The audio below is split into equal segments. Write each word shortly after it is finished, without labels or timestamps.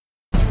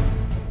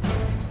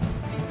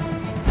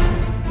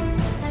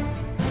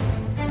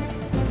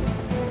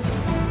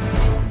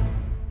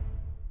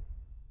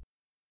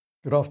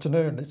Good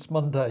afternoon. It's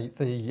Monday,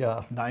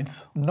 the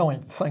 9th.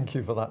 9th. Thank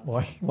you for that,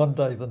 Mike.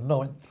 Monday, the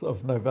 9th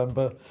of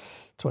November,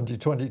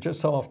 2020,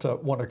 just after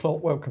 1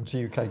 o'clock. Welcome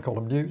to UK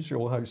Column News.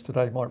 Your host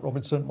today, Mike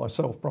Robinson,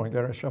 myself, Brian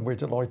Gerrish, and we're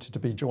delighted to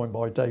be joined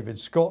by David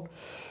Scott,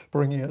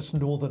 bringing us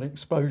northern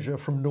exposure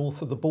from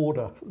north of the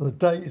border. The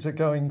days are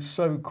going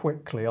so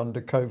quickly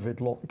under COVID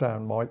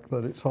lockdown, Mike,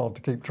 that it's hard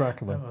to keep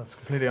track of them. That's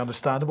completely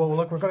understandable. Well,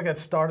 look, we're going to get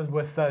started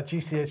with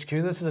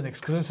GCHQ. This is an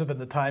exclusive in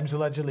the Times,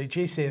 allegedly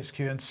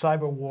GCHQ and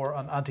cyber war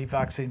on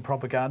anti-vaccine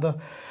propaganda.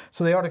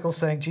 So the article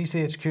saying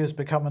GCHQ has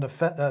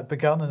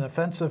begun an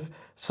offensive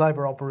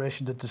cyber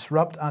operation to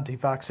disrupt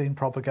anti-vaccine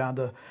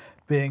propaganda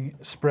being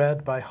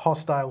spread by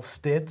hostile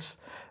states.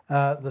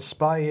 The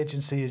spy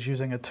agency is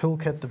using a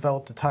toolkit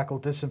developed to tackle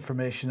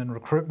disinformation and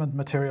recruitment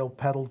material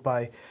peddled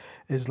by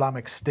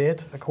Islamic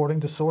State, according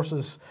to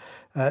sources.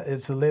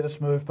 It's the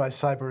latest move by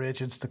cyber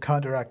agents to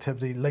counter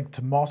activity linked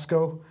to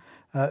Moscow,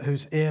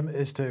 whose aim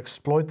is to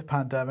exploit the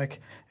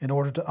pandemic in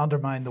order to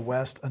undermine the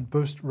West and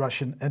boost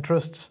Russian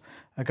interests.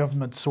 A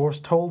government source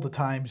told the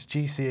Times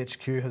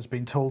GCHQ has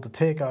been told to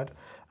take out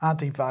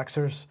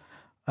anti-vaxxers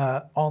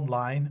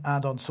online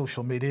and on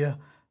social media.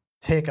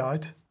 Take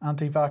out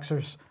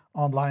anti-vaxxers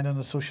online and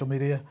on social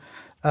media.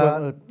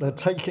 Well, they're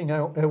taking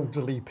out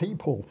elderly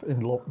people in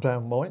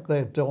lockdown, Mike.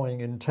 They're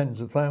dying in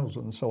tens of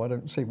thousands, so I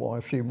don't see why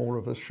a few more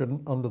of us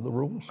shouldn't under the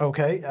rules.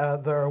 Okay,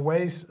 there are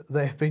ways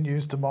they've been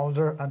used to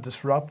monitor and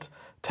disrupt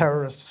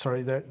terrorists.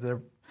 Sorry,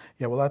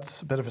 yeah, well,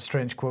 that's a bit of a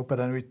strange quote, but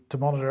anyway, to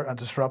monitor and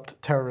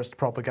disrupt terrorist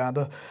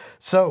propaganda.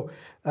 So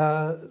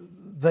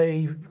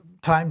the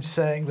Times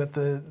saying that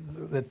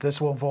that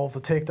this will involve the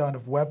takedown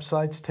of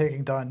websites,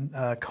 taking down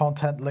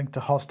content linked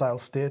to hostile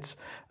states,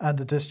 and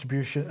the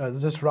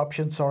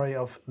disruption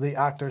of the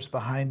actors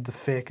behind the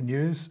fake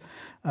news.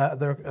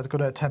 They're going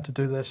to attempt to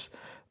do this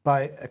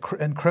by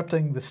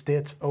encrypting the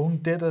state's own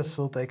data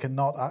so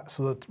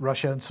that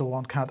Russia and so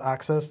on can't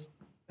access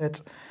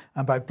it,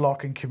 and by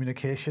blocking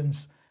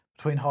communications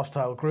between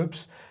hostile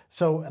groups.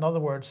 So, in other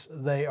words,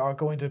 they are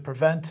going to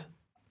prevent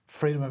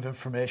freedom of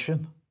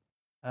information.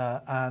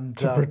 And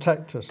to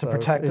protect us. To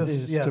protect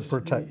us, yes. To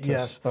protect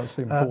us. That's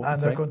the important thing.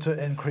 And they're going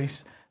to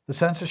increase the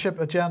censorship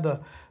agenda.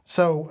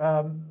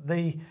 So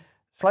the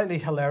slightly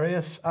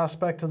hilarious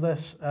aspect of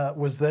this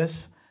was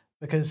this,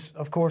 because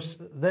of course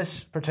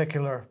this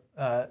particular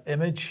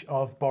image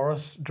of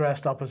Boris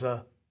dressed up as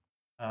a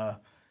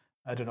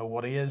I don't know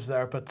what he is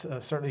there, but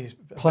certainly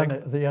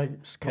Planet of the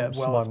Apes comes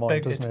to my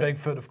mind, it's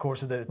Bigfoot, of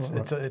course.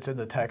 It's in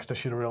the text. I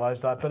should have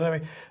realised that. But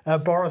anyway,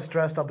 Boris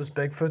dressed up as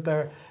Bigfoot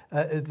there.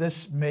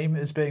 This meme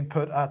is being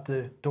put at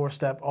the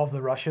doorstep of the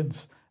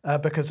Russians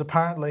because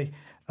apparently,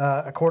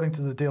 according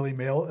to the Daily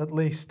Mail at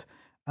least,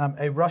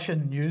 a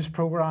Russian news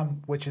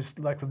program, which is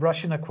like the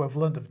Russian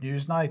equivalent of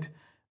Newsnight,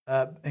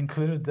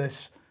 included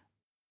this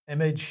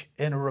image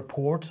in a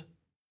report,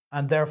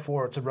 and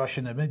therefore it's a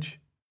Russian image.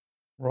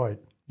 Right.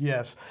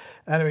 Yes.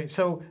 Anyway,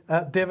 so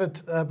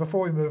David,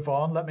 before we move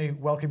on, let me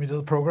welcome you to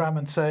the programme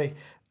and say,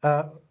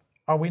 are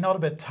we not a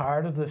bit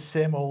tired of this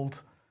same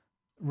old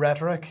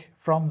rhetoric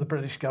from the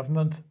British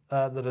government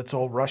that it's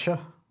all Russia?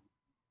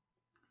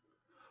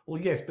 Well,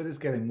 yes, but it's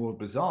getting more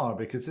bizarre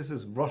because this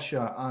is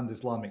Russia and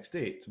Islamic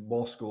State.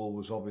 Moscow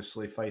was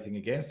obviously fighting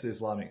against the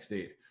Islamic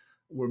State.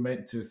 We're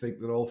meant to think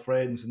they're all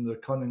friends and they're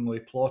cunningly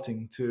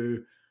plotting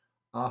to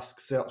ask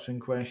searching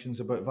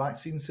questions about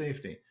vaccine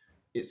safety.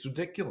 It's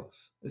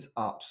ridiculous. It's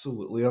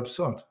absolutely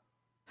absurd.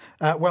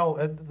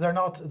 They're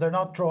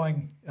not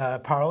drawing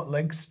parallel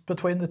links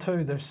between the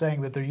two. They're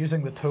saying that they're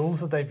using the tools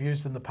that they've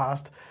used in the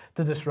past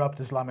to disrupt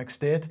Islamic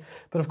State.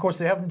 But of course,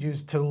 they haven't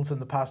used tools in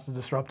the past to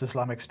disrupt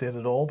Islamic State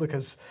at all,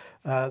 because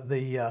or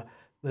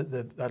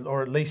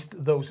at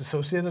least those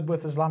associated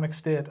with Islamic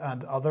State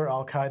and other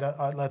Al-Qaeda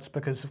outlets,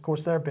 because of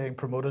course they're being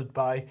promoted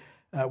by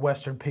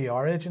Western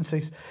PR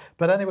agencies.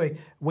 But anyway,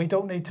 we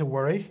don't need to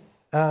worry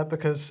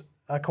because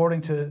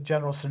according to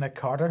General Sir Nick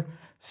Carter,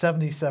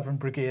 77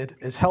 Brigade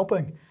is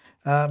helping.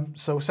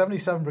 So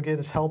 77 Brigade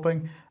is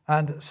helping,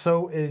 and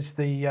so is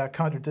the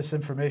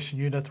counter-disinformation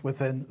unit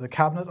within the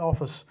Cabinet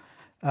Office.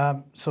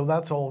 So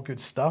that's all good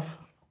stuff.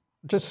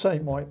 Just say,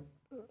 Mike,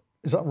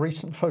 is that a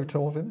recent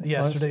photo of him?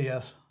 Yesterday,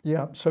 yes.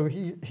 Yeah, so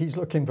he's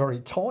looking very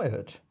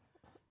tired.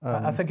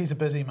 I think he's a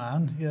busy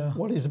man, yeah.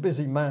 Well, he's a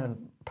busy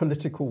man,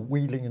 political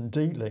wheeling and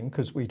dealing,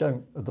 because we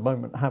don't at the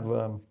moment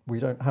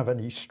have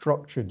any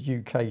structured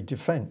UK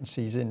defence.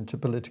 He's into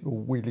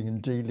political wheeling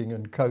and dealing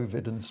and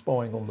COVID and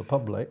spying on the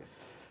public.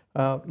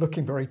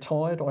 Looking very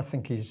tired. I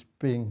think he's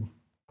being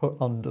put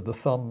under the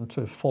thumb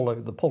to follow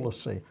the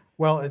policy.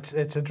 Well,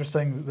 it's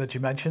interesting that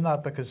you mention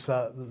that, because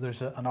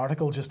there's an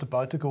article just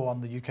about to go on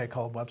the UK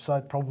Column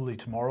website, probably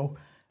tomorrow,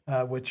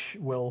 which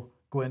will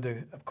go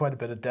into quite a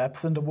bit of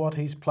depth into what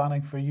he's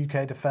planning for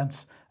UK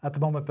defence at the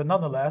moment. But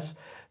nonetheless,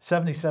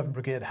 77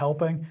 Brigade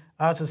helping,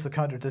 as is the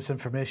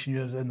counter-disinformation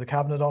unit in the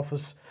Cabinet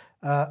Office.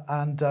 Well,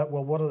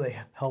 what are they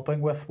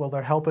helping with? Well,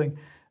 they're helping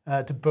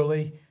to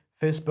bully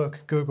Facebook,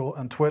 Google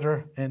and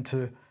Twitter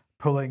into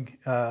pulling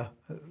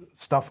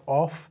stuff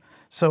off.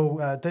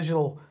 So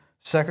digital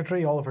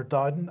Secretary Oliver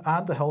Dowden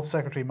and the Health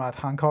Secretary Matt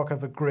Hancock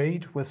have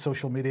agreed with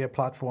social media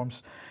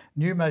platforms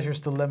new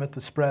measures to limit the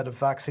spread of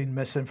vaccine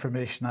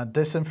misinformation and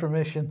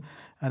disinformation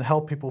and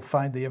help people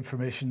find the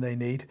information they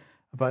need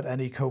about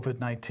any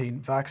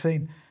COVID-19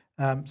 vaccine.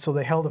 So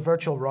they held a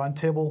virtual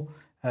roundtable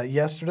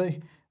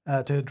yesterday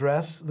to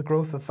address the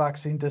growth of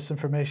vaccine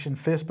disinformation.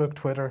 Facebook,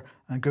 Twitter,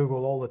 and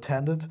Google all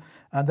attended,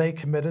 and they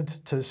committed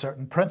to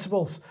certain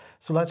principles.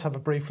 So let's have a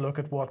brief look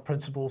at what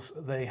principles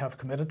they have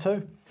committed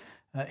to.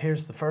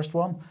 Here's the first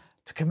one.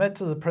 To commit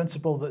to the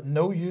principle that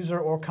no user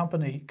or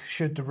company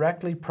should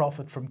directly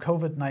profit from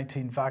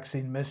COVID-19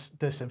 vaccine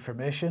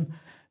disinformation.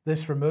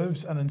 This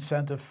removes an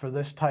incentive for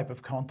this type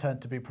of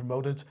content to be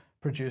promoted,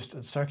 produced,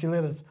 and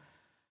circulated.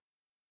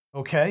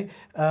 Okay,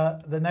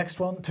 the next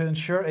one, to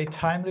ensure a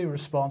timely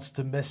response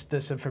to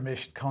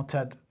disinformation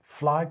content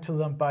flagged to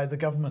them by the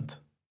government.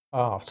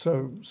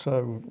 So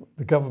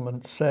the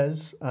government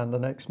says, and the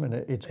next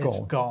minute it's gone. It's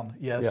gone,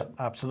 yes,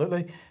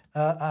 absolutely.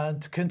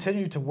 And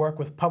continue to work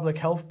with public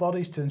health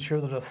bodies to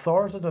ensure that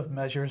authoritative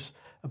measures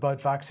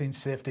about vaccine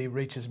safety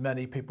reach as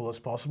many people as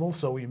possible.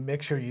 So you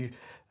make sure you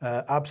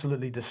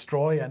absolutely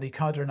destroy any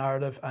counter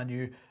narrative and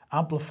you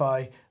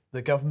amplify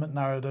the government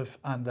narrative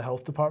and the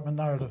health department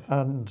narrative.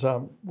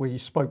 And we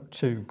spoke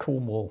to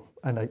Cornwall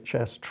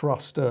NHS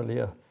Trust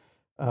earlier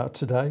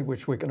today,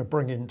 which we're going to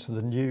bring into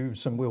the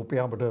news, and we'll be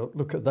able to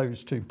look at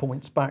those 2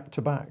 points back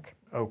to back.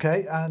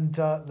 Okay, and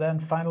then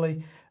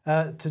finally,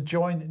 to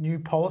join new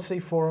policy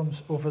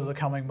forums over the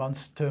coming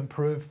months to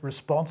improve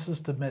responses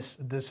to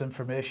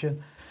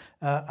disinformation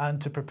and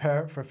to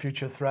prepare for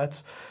future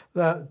threats.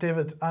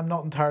 David, I'm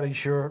not entirely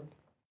sure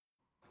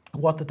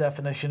what the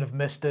definition of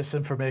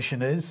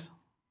disinformation is.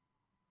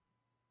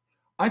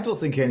 I don't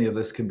think any of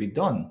this can be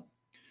done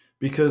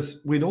because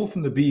we know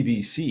from the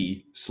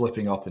BBC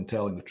slipping up and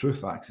telling the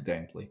truth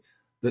accidentally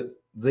that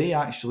they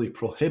actually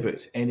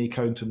prohibit any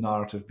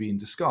counter-narrative being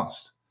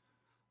discussed.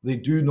 They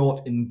do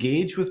not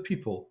engage with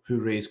people who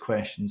raise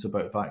questions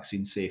about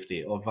vaccine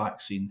safety or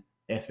vaccine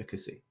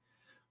efficacy.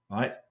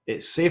 Right?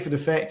 It's safe and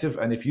effective,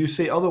 and if you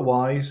say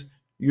otherwise,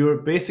 you're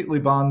basically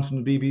banned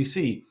from the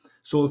BBC.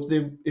 So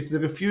if they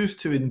refuse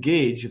to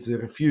engage, if they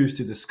refuse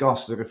to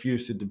discuss, they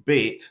refuse to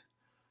debate,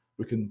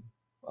 we can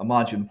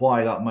imagine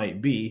why that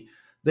might be,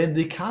 then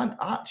they can't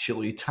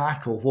actually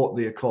tackle what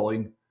they are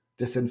calling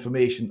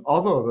disinformation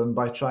other than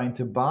by trying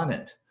to ban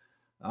it.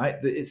 Right?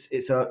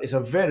 It's a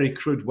very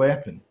crude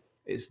weapon.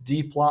 It's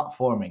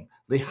deplatforming.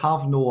 They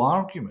have no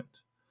argument.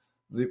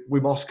 We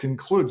must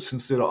conclude,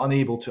 since they're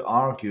unable to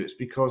argue, it's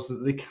because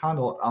they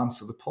cannot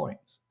answer the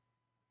points.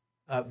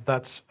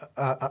 That's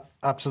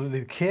absolutely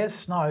the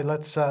case. Now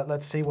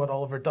let's see what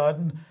Oliver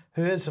Dowden,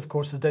 who is of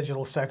course the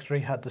digital secretary,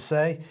 had to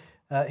say.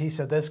 He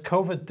said this: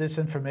 COVID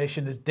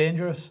disinformation is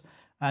dangerous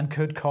and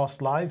could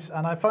cost lives.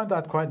 And I found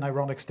that quite an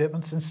ironic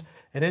statement, since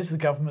it is the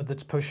government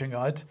that's pushing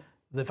out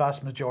the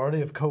vast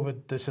majority of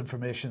COVID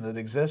disinformation that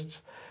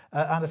exists.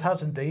 And it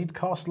has indeed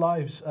cost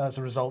lives as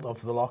a result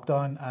of the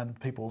lockdown and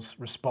people's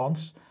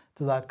response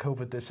to that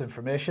COVID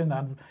disinformation.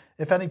 And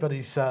if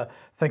anybody's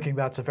thinking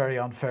that's a very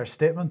unfair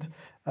statement,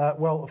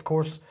 well, of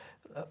course,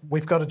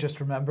 we've got to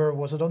just remember,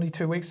 was it only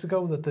 2 weeks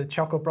ago that the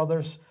Choco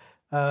Brothers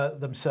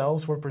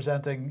themselves were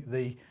presenting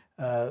the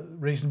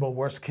reasonable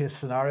worst case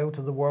scenario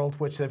to the world,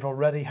 which they've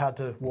already had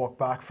to walk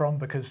back from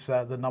because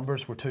the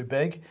numbers were too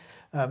big.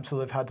 So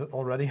they've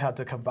already had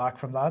to come back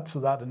from that. So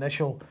that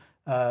initial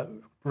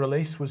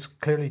release was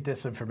clearly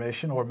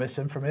disinformation or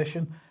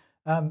misinformation.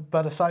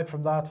 But aside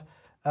from that,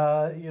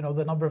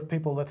 the number of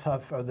people that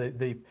have,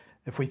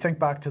 if we think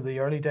back to the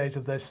early days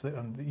of this,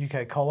 the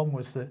UK column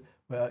was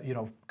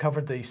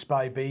covered the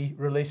Spy B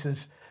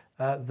releases.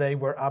 They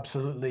were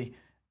absolutely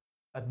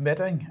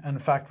admitting, in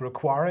fact,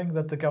 requiring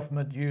that the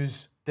government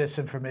use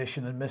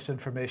disinformation and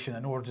misinformation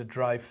in order to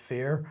drive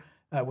fear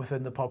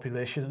within the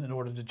population, in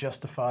order to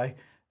justify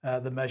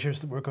the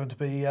measures that were going to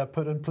be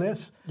put in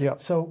place. Yeah.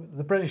 So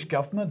the British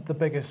government, the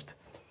biggest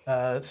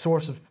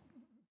source of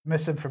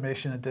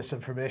misinformation and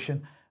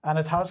disinformation, and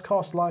it has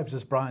cost lives,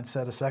 as Brian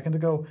said a second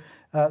ago.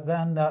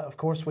 Then, of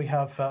course, we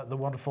have the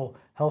wonderful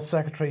Health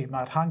Secretary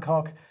Matt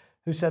Hancock,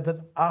 who said that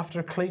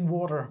after clean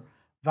water,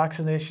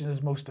 vaccination is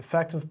the most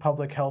effective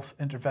public health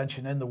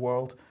intervention in the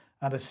world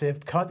and has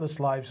saved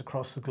countless lives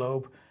across the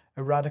globe,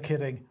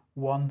 eradicating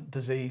one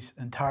disease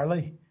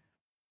entirely.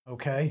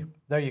 Okay,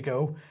 there you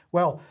go.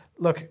 Well,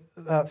 look,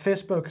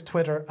 Facebook,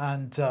 Twitter,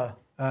 and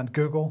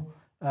Google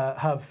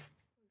are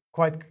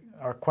quite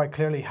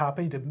clearly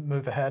happy to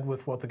move ahead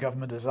with what the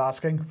government is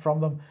asking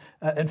from them.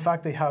 In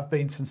fact, they have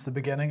been since the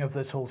beginning of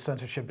this whole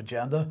censorship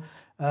agenda.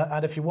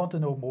 And if you want to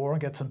know more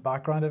and get some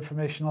background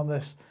information on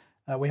this,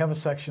 we have a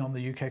section on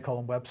the UK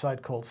Column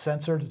website called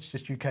Censored. It's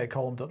just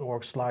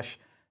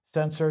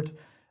ukcolumn.org/censored.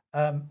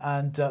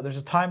 And there's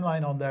a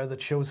timeline on there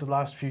that shows the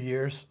last few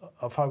years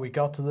of how we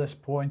got to this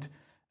point.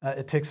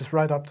 It takes us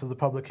right up to the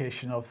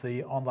publication of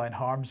the Online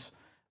Harms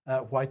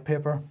white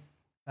paper.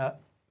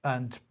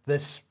 And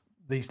these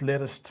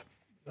latest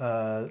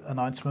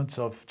announcements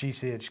of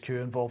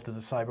GCHQ involved in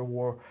the cyber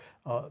war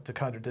to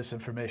counter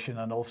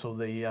disinformation, and also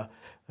the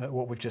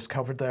what we've just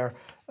covered there,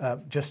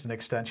 just an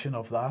extension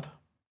of that.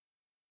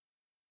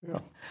 Yeah.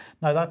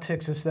 Now that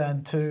takes us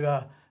then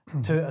to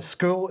a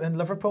school in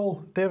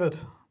Liverpool, David.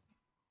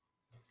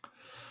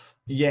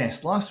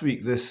 Yes, last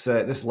week this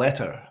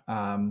letter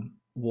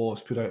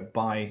was put out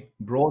by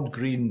Broad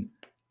Green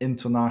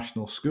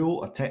International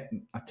School,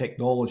 a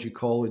technology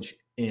college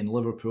in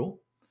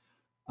Liverpool,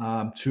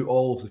 to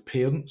all of the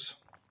parents,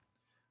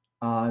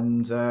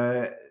 and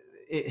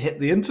it hit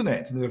the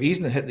internet. And the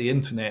reason it hit the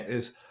internet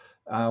is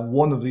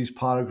one of these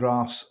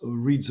paragraphs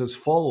reads as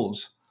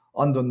follows: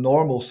 under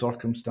normal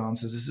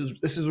circumstances,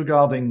 this is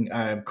regarding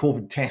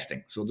COVID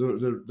testing. So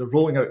they're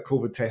rolling out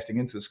COVID testing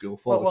into the school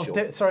for the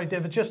children. Sorry,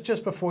 David,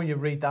 just before you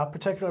read that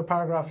particular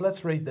paragraph,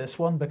 let's read this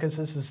one, because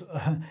this is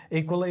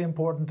equally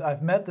important.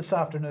 I've met this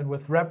afternoon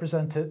with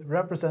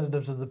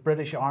representatives of the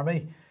British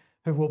Army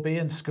who will be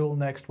in school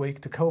next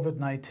week to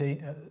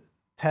COVID-19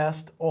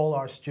 test all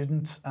our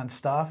students and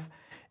staff.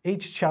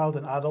 Each child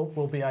and adult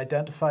will be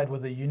identified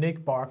with a unique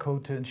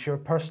barcode to ensure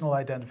personal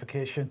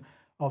identification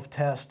of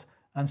test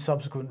and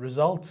subsequent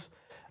results.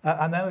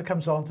 And then it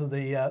comes on to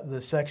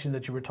the section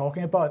that you were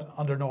talking about,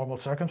 under normal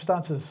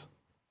circumstances.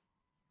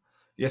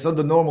 Yes,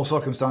 under normal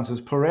circumstances,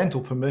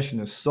 parental permission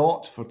is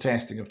sought for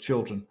testing of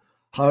children.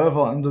 However,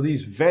 under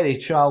these very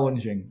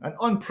challenging and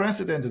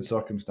unprecedented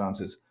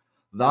circumstances,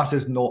 that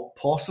is not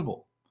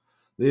possible.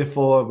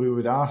 Therefore, we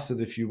would ask that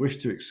if you wish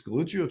to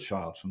exclude your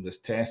child from this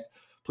test,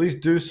 please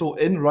do so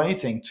in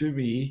writing to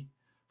me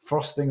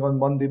first thing on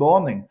Monday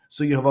morning.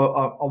 So you have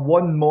a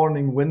one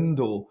morning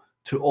window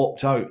to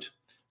opt out.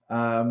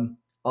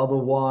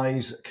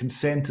 Otherwise,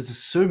 consent is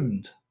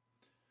assumed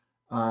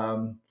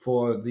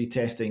for the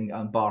testing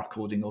and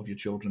barcoding of your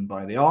children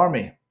by the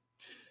army.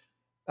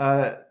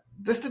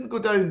 This didn't go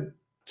down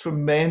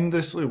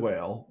tremendously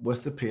well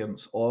with the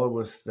parents or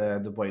with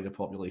the wider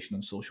population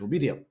on social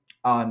media.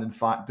 And in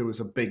fact, there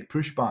was a big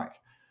pushback.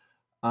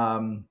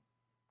 And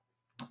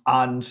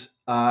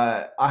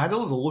I had a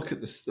little look at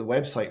the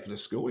website for the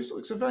school.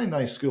 It's a very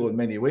nice school in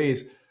many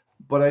ways,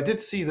 but I did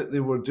see that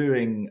they were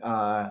doing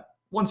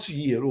once a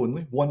year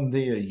only, one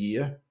day a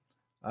year,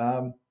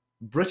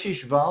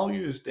 British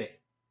Values Day.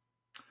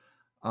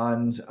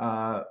 And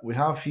we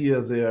have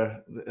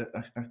here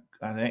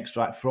an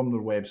extract from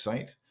their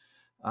website,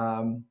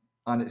 and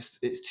it's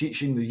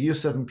teaching the Year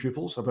 7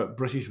 pupils about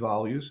British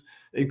values,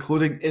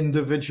 including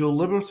individual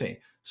liberty.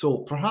 So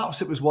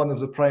perhaps it was one of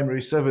the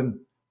primary 7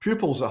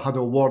 pupils that had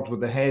a word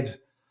with the head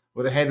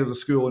of the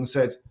school and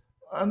said,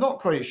 "I'm not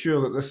quite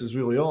sure that this is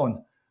really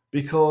on,"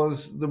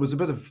 because there was a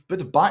bit of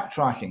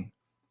backtracking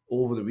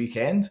over the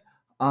weekend,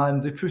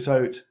 and they put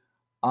out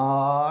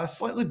a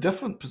slightly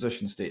different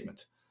position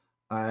statement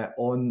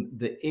on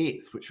the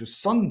 8th, which was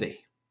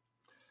Sunday.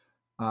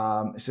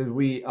 It said,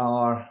 "We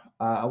are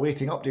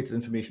awaiting updated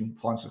information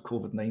plans for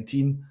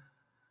COVID-19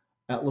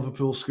 at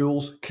Liverpool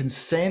schools.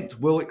 Consent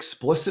will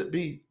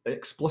explicitly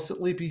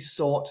be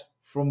sought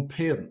from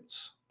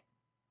parents."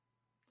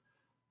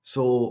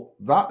 So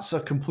that's a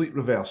complete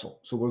reversal.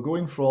 So we're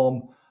going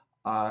from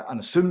an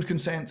assumed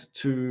consent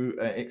to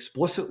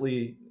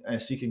explicitly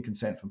seeking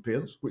consent from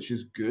parents, which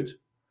is good.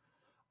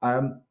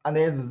 And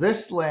then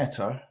this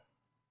letter,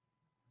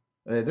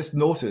 this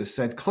notice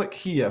said, "Click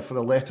here for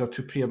a letter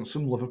to parents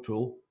from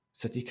Liverpool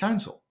City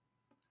Council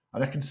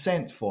and a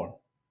consent form."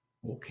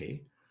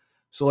 Okay.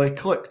 So I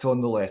clicked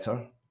on the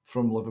letter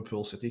from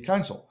Liverpool City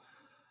Council,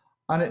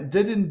 and it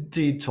did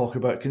indeed talk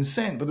about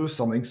consent, but there was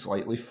something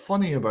slightly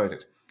funny about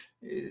it.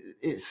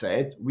 It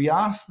said, "We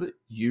ask that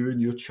you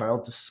and your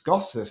child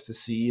discuss this to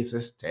see if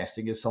this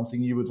testing is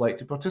something you would like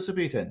to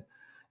participate in.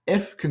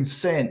 If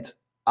consent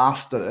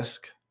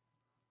asterisk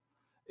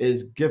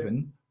is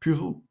given,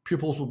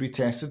 pupils will be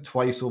tested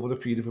twice over a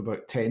period of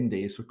about 10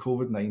 days for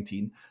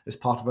COVID-19 as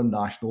part of a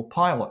national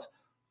pilot.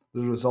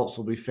 The results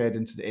will be fed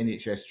into the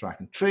NHS track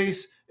and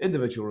trace.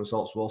 Individual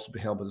results will also be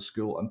held by the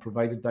school and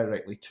provided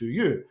directly to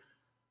you."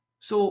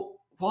 So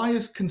why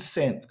has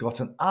consent got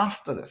an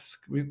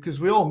asterisk? Because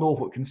we all know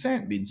what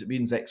consent means. It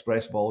means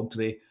express,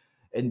 voluntary,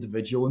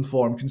 individual,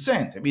 informed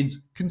consent. It means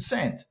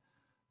consent.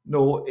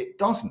 No, it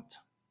doesn't.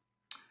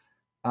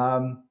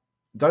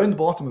 Down the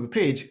bottom of the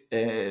page,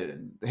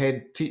 the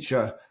head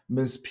teacher,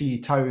 Ms.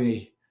 P.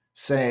 Towney,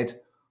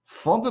 said,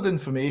 "Further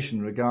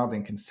information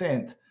regarding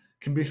consent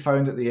can be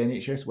found at the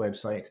NHS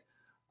website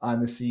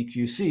and the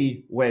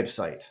CQC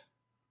website."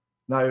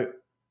 Now,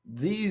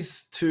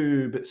 these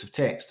two bits of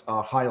text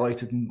are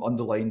highlighted and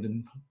underlined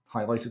and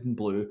highlighted in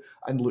blue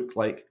and look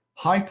like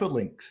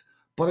hyperlinks,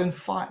 but in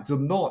fact they're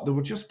not. They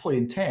were just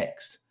plain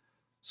text.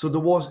 So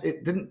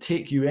it didn't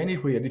take you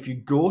anywhere. And if you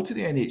go to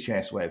the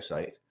NHS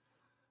website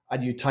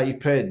and you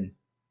type in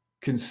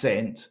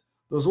consent,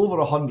 there's over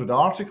 100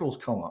 articles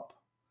come up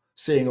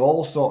saying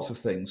all sorts of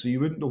things, so you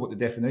wouldn't know what the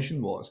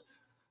definition was.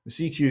 The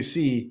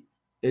CQC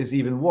is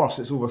even worse.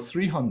 It's over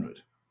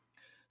 300.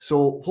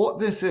 So what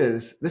this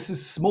is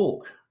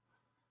smoke.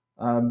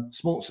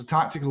 Smoke's a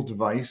tactical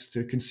device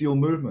to conceal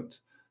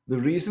movement. The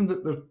reason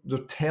that they're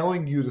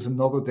telling you there's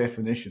another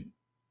definition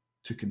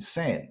to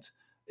consent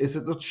is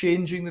that they're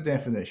changing the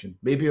definition,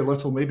 maybe a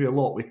little, maybe a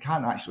lot. We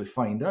can't actually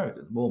find out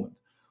at the moment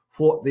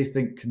what they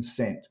think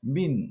consent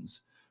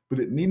means, but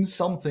it means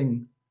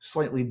something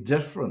slightly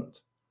different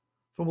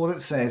from what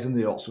it says in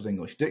the Oxford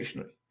English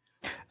Dictionary.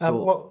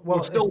 So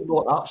we're still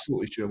not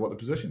absolutely sure what the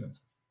position is.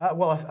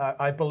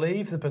 I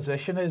believe the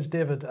position is,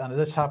 David, and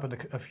this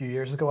happened a few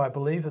years ago, I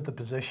believe that the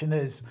position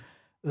is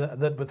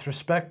that with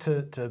respect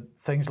to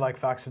things like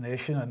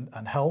vaccination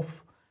and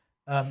health,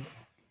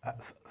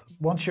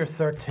 once you're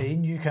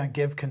 13, you can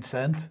give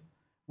consent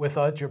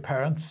without your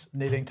parents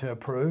needing to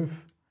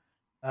approve.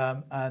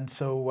 And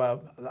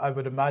so I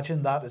would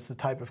imagine that is the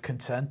type of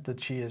consent that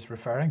she is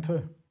referring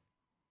to.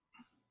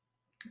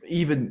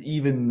 Even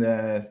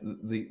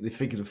the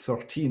figure of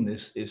 13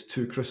 is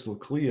too crystal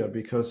clear,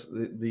 because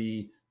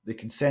the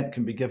consent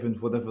can be given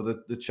whenever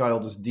the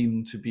child is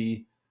deemed to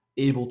be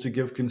able to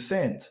give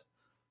consent.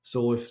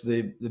 So if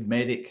the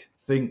medic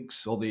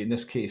thinks, or in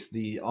this case,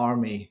 the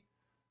army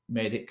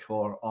medic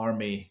or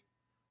army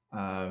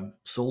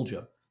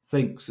soldier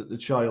thinks that the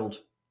child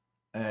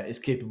is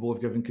capable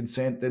of giving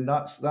consent, then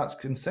that's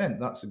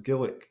consent. That's a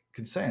Gillick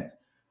consent.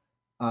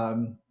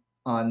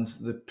 And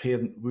the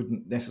parent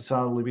wouldn't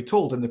necessarily be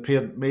told, and the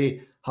parent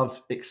may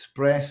have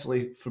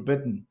expressly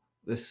forbidden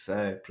this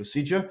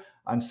procedure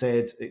and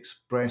said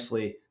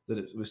expressly that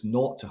it was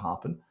not to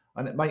happen,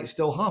 and it might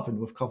still happen.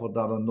 We've covered that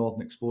on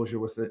Northern Exposure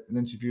with an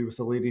interview with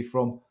a lady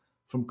from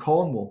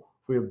Cornwall,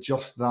 where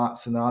just that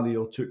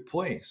scenario took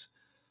place.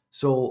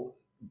 So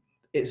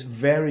it's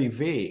very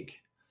vague.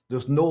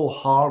 There's no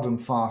hard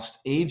and fast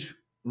age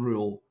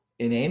rule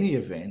in any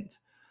event.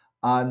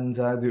 And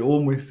the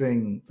only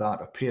thing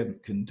that a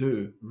parent can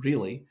do,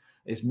 really,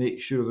 is make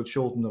sure the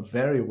children are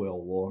very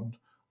well warned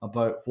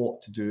about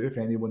what to do if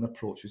anyone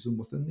approaches them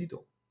with a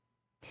needle.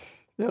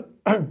 Yeah,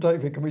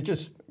 David, can we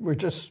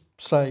just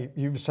say,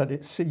 you said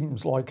it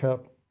seems like a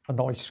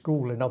nice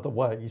school in other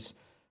ways.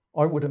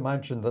 I would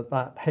imagine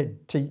that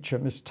head teacher,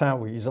 Miss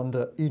Towie, is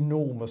under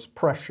enormous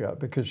pressure,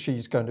 because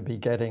she's going to be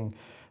getting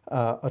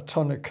a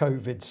ton of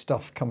COVID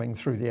stuff coming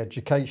through the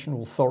Education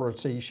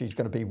Authority. She's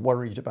going to be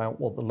worried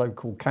about what the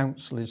local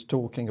council is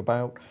talking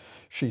about.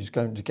 She's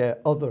going to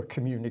get other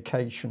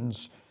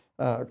communications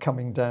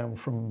coming down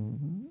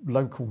from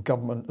local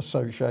government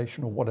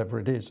association or whatever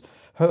it is.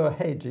 Her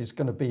head is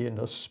going to be in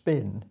a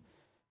spin,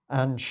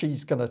 and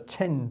she's going to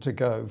tend to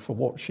go for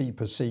what she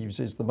perceives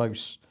is the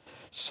most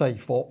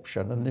safe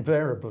option. And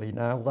invariably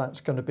now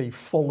that's going to be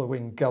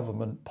following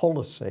government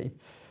policy,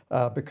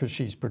 because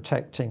she's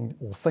protecting,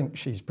 or thinks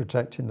she's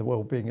protecting, the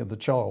well-being of the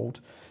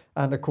child.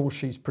 And of course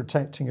she's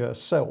protecting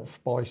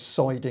herself by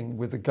siding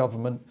with the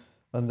government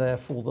and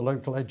therefore the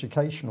local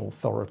education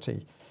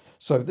authority.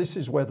 So this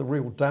is where the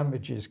real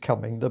damage is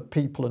coming, that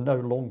people are no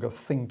longer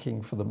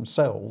thinking for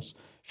themselves.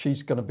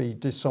 She's going to be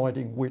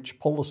deciding which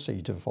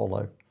policy to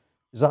follow.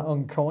 Is that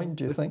unkind,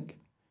 do you think?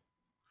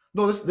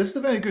 No, this is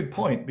a very good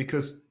point,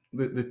 because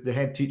the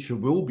head teacher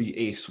will be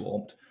A,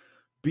 swamped,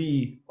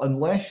 B,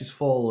 unless she's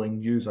following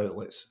news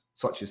outlets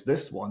such as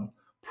this one,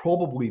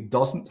 probably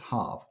doesn't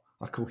have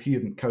a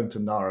coherent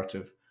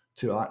counter-narrative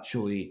to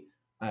actually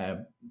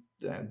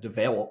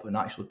develop and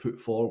actually put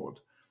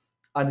forward.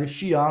 And if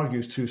she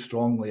argues too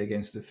strongly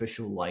against the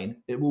official line,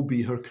 it will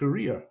be her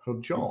career, her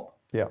job.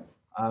 Yeah.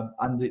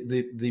 And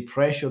the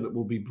pressure that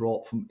will be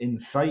brought from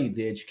inside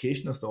the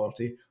Education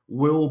Authority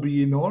will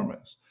be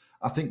enormous.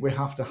 I think we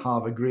have to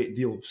have a great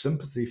deal of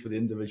sympathy for the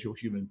individual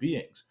human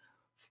beings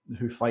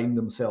who find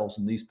themselves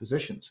in these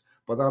positions.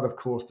 But that, of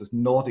course, does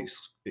not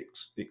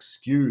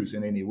excuse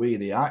in any way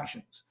the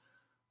actions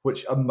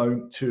which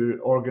amount to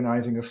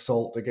organising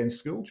assault against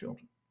school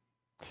children.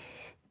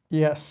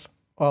 Yes.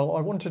 Well,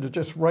 I wanted to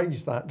just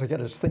raise that to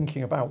get us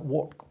thinking about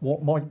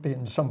what might be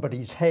in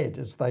somebody's head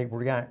as they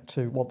react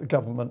to what the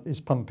government is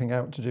pumping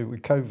out to do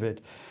with COVID.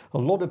 A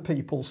lot of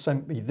people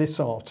sent me this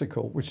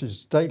article, which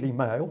is Daily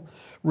Mail.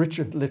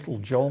 Richard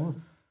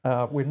Littlejohn,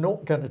 we're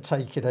not going to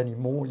take it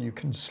anymore. You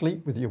can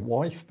sleep with your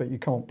wife, but you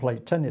can't play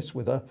tennis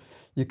with her.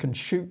 You can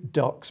shoot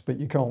ducks, but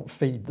you can't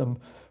feed them.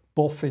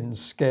 Boffins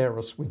scare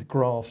us with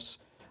graphs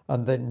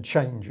and then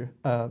change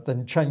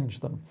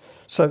them.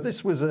 So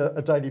this was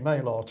a Daily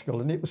Mail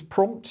article, and it was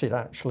prompted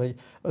actually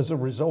as a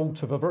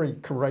result of a very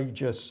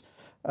courageous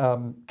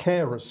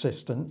care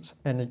assistant,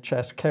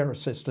 NHS care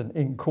assistant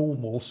in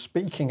Cornwall,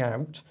 speaking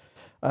out,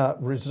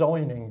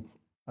 resigning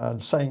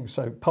and saying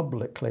so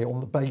publicly on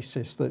the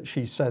basis that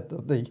she said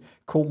that the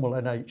Cornwall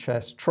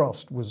NHS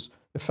Trust was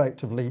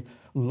effectively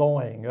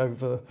lying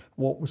over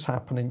what was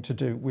happening to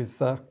do with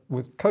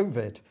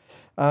COVID.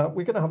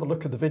 We're going to have a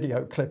look at the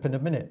video clip in a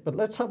minute, but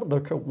let's have a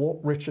look at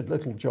what Richard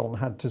Littlejohn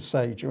had to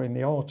say during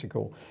the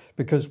article,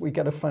 because we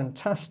get a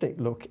fantastic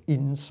look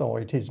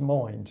inside his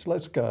mind.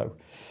 Let's go.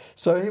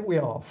 So here we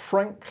are.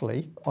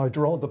 Frankly, I'd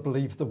rather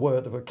believe the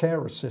word of a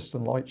care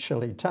assistant like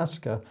Shelley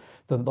Tasker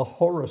than the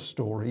horror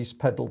stories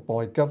peddled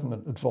by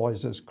government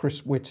advisors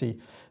Chris Whitty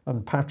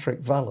and Patrick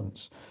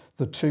Vallance,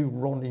 the two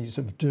Ronnies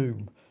of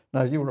doom.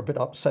 Now, you were a bit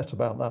upset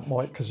about that,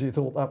 Mike, because you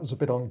thought that was a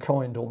bit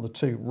unkind on the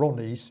two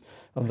Ronnies,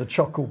 and the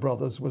Chuckle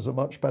Brothers was a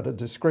much better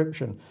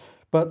description.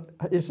 But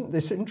isn't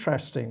this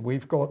interesting?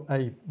 We've got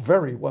a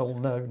very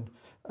well-known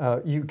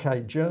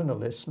UK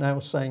journalist now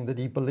saying that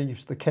he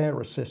believes the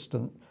care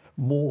assistant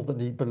more than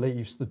he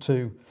believes the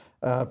two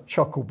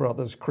Chuckle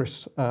Brothers,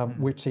 Chris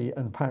Whitty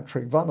and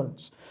Patrick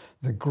Vallance.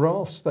 The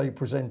graphs they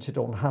presented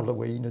on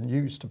Halloween and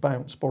used to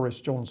bounce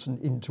Boris Johnson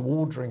into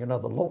ordering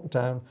another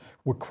lockdown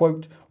were,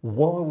 quote,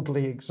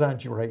 wildly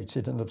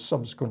exaggerated and have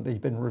subsequently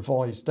been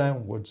revised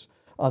downwards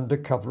under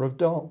cover of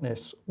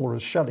darkness, or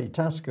as Shelley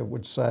Tasker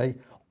would say,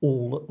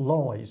 all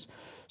lies.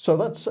 So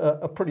that's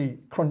a pretty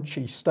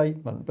crunchy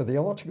statement, but the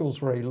article's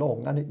very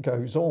long and it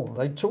goes on.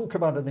 They talk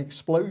about an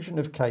explosion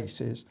of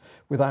cases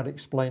without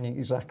explaining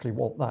exactly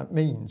what that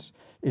means.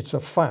 It's a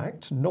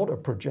fact, not a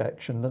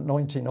projection, that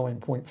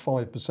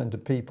 99.5%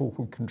 of people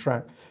who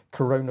contract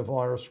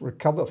coronavirus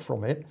recover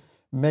from it.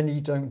 Many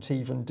don't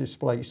even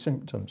display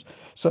symptoms.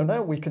 So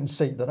now we can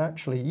see that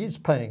actually he is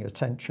paying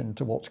attention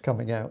to what's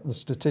coming out in the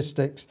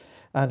statistics,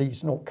 and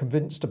he's not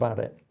convinced about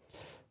it.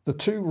 The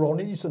two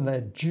Ronnies and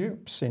their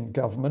dupes in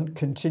government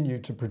continue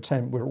to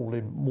pretend we're all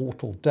in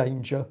mortal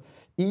danger.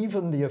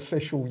 Even the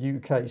official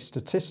UK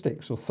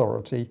Statistics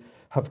Authority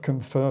have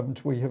confirmed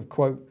we have,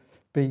 quote,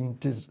 been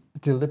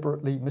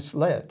deliberately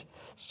misled.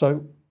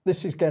 So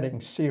this is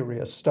getting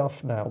serious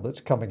stuff now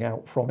that's coming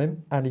out from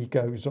him, and he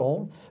goes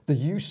on. The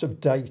use of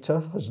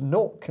data has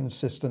not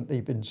consistently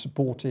been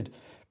supported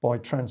by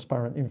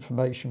transparent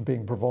information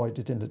being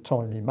provided in a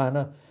timely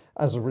manner.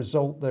 As a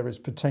result, there is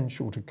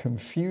potential to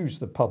confuse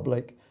the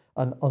public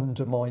and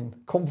undermine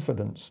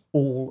confidence.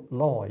 All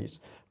lies.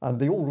 And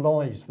the all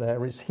lies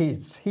there is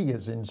his. He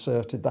has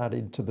inserted that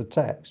into the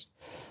text.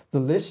 The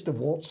list of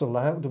what's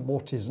allowed and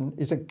what isn't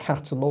is a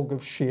catalogue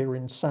of sheer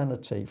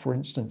insanity. For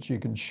instance, you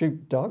can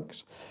shoot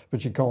ducks,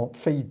 but you can't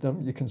feed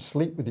them. You can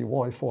sleep with your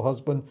wife or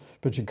husband,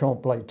 but you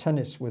can't play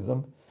tennis with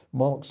them.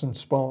 Marks and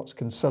Sparks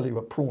can sell you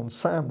a prawn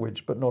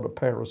sandwich, but not a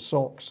pair of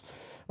socks.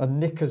 And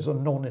knickers are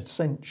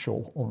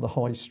non-essential on the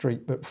high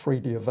street, but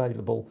freely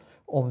available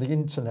on the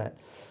internet.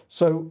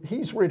 So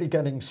he's really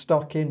getting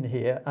stuck in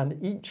here, and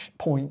each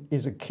point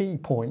is a key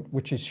point,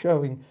 which is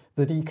showing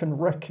that he can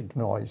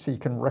recognise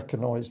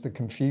the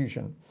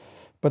confusion.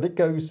 But it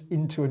goes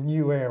into a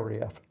new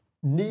area.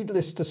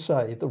 Needless to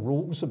say, the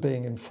rules are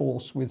being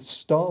enforced with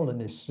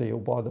Stalinist zeal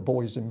by the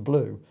boys in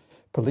blue.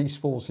 Police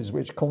forces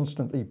which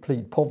constantly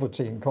plead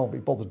poverty and can't be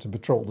bothered to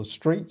patrol the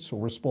streets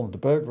or respond to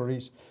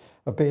burglaries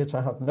appear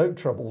to have no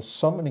trouble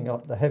summoning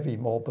up the heavy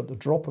mob at the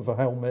drop of a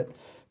helmet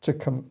to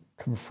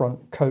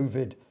confront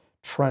COVID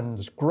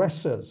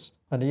transgressors.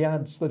 And he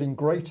adds that in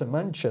Greater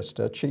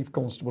Manchester, Chief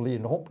Constable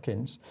Ian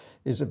Hopkins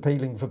is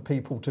appealing for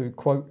people to,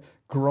 quote,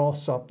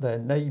 grass up their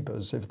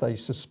neighbours if they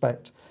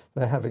suspect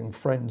they're having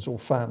friends or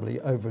family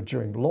over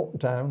during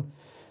lockdown.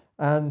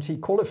 And he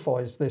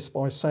qualifies this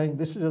by saying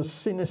this is a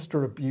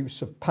sinister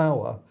abuse of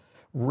power,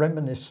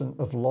 reminiscent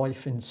of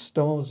life in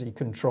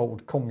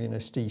Stasi-controlled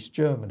communist East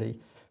Germany,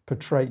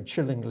 portrayed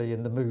chillingly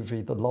in the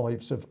movie The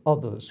Lives of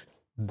Others.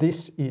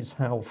 This is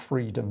how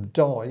freedom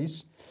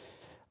dies.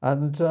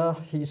 And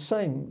he's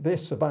saying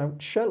this about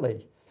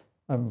Shelley.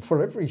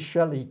 For every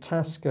Shelley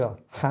Tasker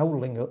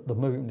howling at the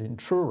moon in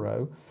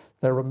Truro,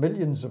 there are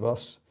millions of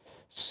us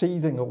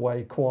seething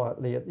away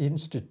quietly at the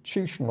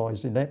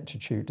institutionalised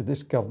ineptitude of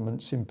this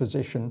government's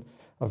imposition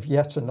of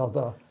yet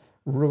another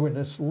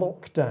ruinous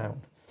lockdown.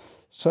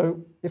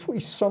 So if we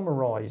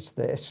summarise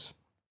this,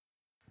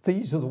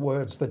 these are the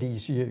words that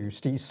he's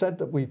used. He said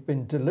that we've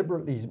been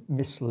deliberately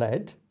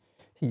misled.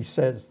 He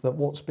says that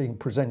what's being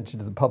presented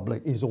to the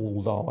public is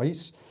all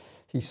lies.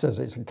 He says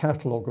it's a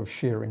catalogue of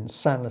sheer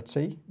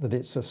insanity, that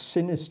it's a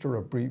sinister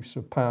abuse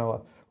of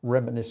power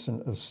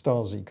reminiscent of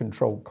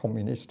Stasi-controlled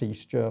communist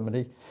East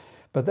Germany.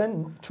 But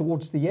then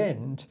towards the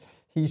end,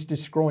 he's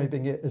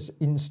describing it as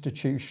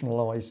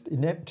institutionalised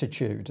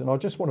ineptitude. And I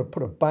just want to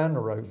put a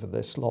banner over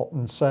this lot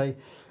and say,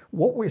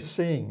 what we're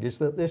seeing is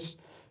that this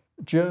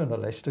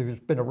journalist who's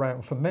been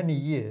around for many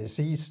years,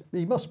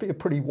 he must be a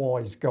pretty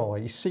wise guy.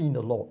 He's seen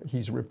a lot,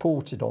 he's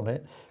reported on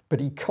it, but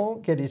he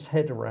can't get his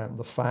head around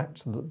the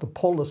fact that the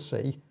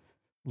policy,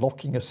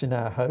 locking us in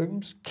our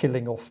homes,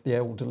 killing off the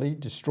elderly,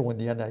 destroying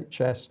the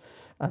NHS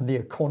and the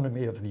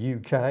economy of the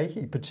UK.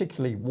 He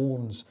particularly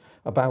warns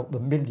about the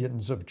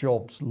millions of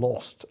jobs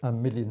lost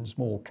and millions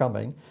more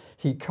coming.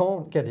 He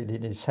can't get it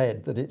in his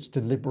head that it's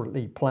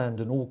deliberately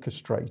planned and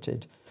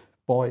orchestrated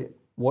by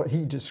what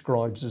he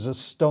describes as a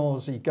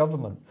Stasi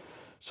government.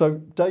 So,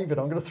 David,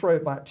 I'm going to throw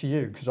it back to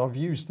you because I've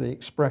used the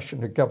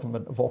expression a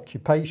government of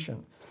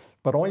occupation,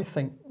 but I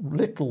think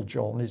Little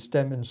John is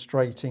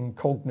demonstrating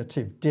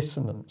cognitive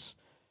dissonance.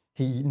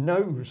 He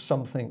knows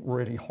something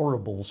really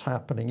horrible's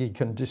happening. He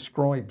can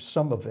describe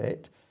some of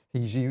it.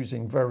 He's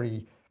using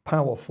very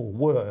powerful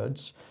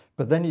words,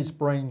 but then his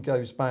brain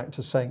goes back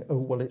to saying, oh,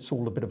 well, it's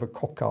all a bit of a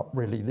cock-up,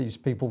 really. These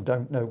people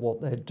don't know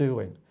what they're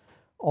doing.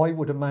 I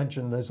would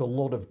imagine there's a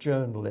lot of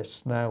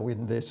journalists now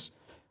in this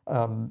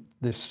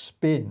this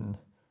spin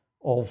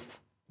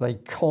of they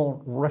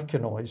can't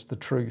recognise the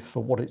truth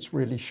for what it's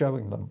really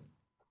showing them.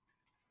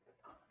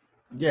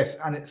 Yes,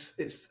 and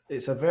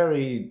it's a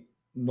very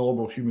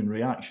normal human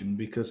reaction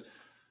because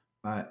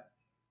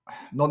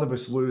none of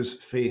us lose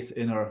faith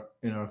in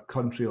our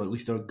country, or at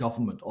least our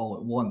government, all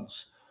at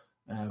once.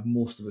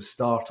 Most of us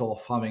start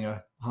off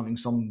having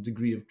some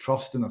degree of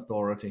trust in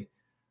authority,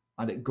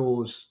 and it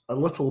goes a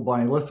little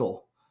by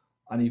little,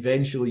 and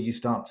eventually you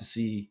start to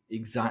see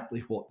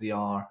exactly what they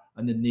are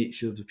and the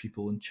nature of the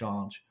people in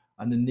charge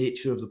and the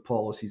nature of the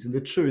policies and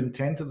the true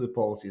intent of the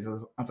policies,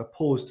 as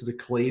opposed to the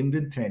claimed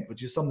intent,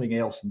 which is something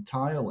else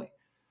entirely.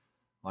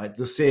 Right?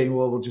 They're saying,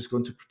 well, we're just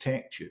going to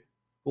protect you.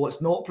 Well,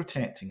 it's not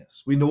protecting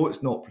us. We know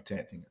it's not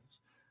protecting us.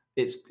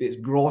 It's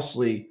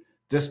grossly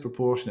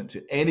disproportionate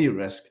to any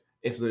risk,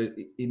 if there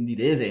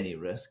indeed is any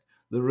risk.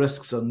 The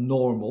risks are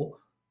normal.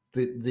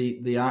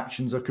 The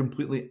actions are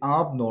completely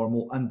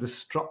abnormal and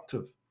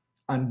destructive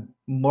and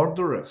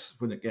murderous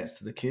when it gets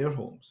to the care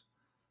homes.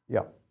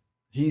 Yeah.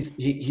 He's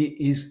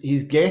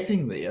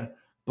getting there,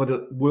 but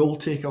it will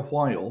take a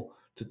while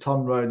to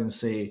turn around and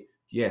say,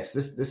 yes,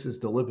 this is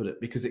deliberate,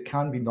 because it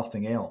can be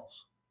nothing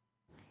else.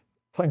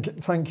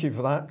 Thank you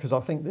for that, because I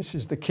think this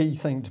is the key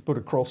thing to put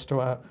across to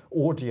our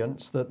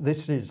audience, that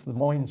this is the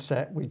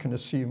mindset we can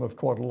assume of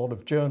quite a lot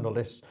of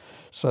journalists.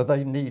 So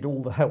they need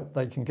all the help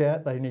they can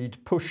get. They need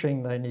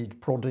pushing, they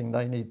need prodding,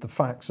 they need the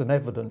facts and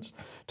evidence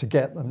to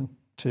get them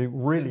to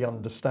really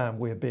understand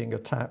we're being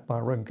attacked by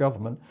our own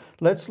government.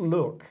 Let's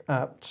look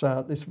at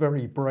this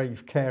very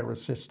brave care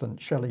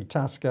assistant, Shelley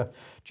Tasker,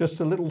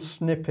 just a little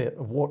snippet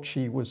of what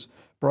she was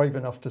brave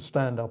enough to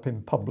stand up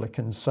in public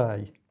and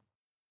say.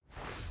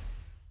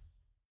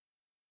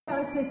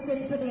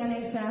 Assistant for the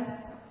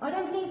NHS. I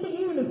don't need the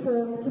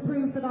uniform to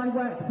prove that I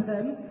work for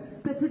them,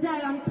 but today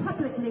I'm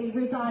publicly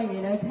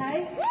resigning,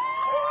 okay?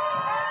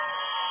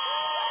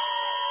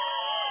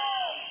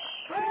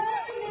 I'm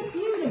wearing this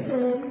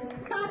uniform,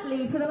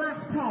 sadly, for the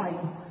last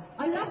time.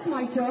 I loved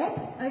my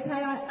job, okay?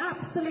 I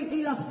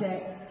absolutely loved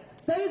it.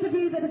 Those of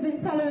you that have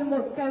been following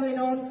what's going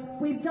on,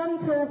 we've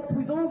done talks,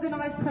 we've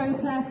organised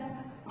protests,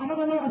 I've had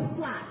a lot of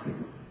flack.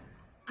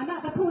 I'm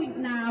at the point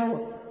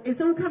now, it's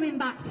all coming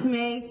back to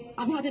me.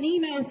 I've had an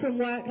email from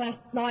work last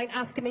night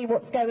asking me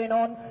what's going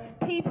on.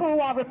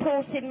 People are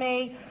reporting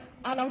me,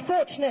 and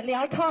unfortunately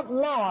I can't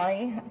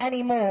lie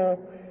anymore.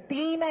 The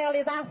email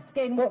is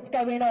asking what's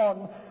going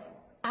on,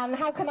 and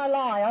how can I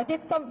lie? I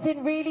did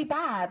something really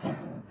bad.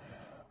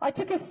 I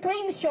took a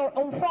screenshot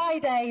on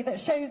Friday that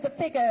shows the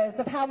figures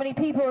of how many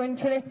people are in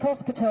Treliske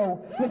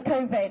Hospital with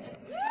COVID,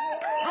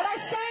 and I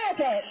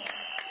shared it.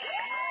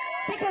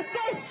 Because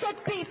this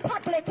should be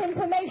public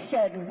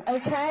information,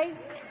 okay?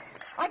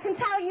 I can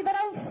tell you that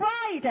on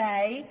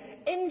Friday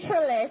in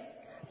Treliske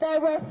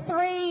there were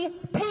 3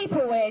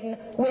 people in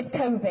with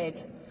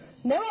COVID.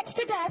 No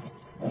extra deaths,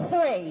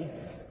 3.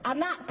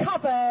 And that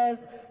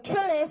covers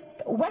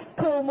Treliske, West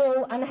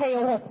Cornwall and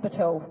Hale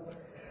Hospital.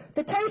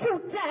 The total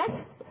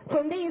deaths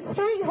from these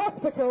 3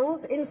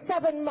 hospitals in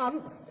 7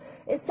 months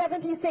is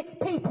 76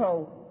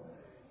 people.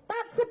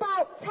 That's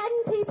about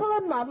 10 people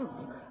a month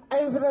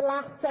over the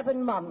last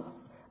 7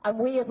 months, and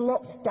we have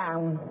locked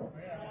down.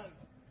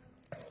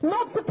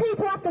 Lots of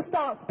people have to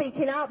start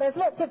speaking out. There's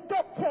lots of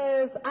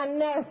doctors and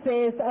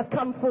nurses that have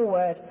come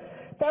forward.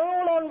 They're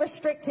all on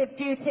restrictive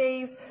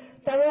duties,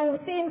 they're all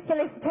seeing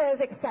solicitors,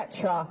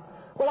 etc.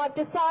 Well, I've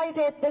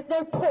decided there's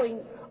no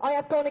point. I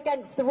have gone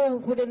against the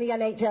rules within the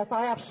NHS.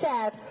 I have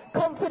shared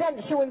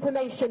confidential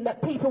information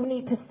that people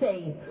need to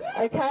see,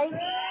 okay?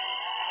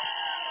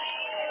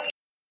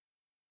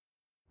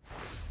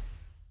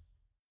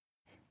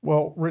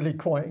 Well, really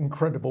quite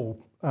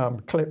incredible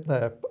clip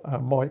there,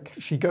 Mike.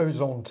 She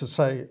goes on to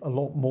say a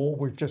lot more.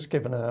 We've just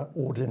given our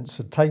audience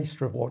a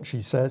taster of what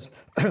she says,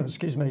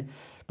 excuse me,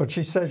 but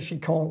she says she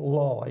can't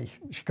lie.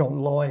 She can't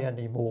lie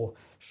anymore.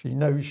 She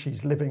knows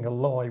she's living a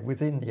lie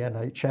within the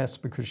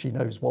NHS because she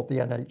knows what the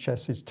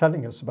NHS is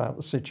telling us about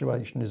the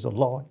situation is a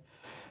lie.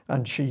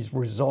 And she's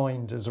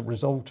resigned as a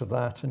result of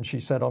that. And she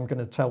said, I'm going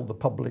to tell the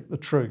public the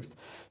truth.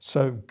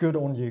 So good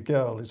on you,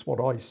 girl, is what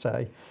I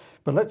say.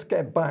 But let's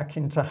get back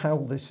into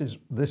how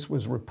this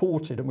was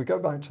reported, and we go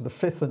back to the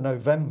 5th of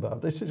November.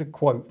 This is a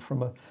quote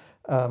from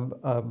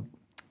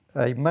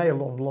a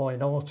Mail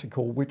Online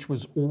article which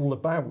was all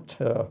about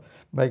her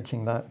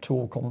making that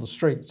talk on the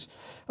streets.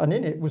 And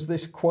in it was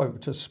this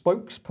quote: a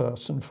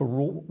spokesperson for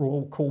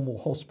Royal Cornwall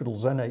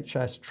Hospital's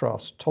NHS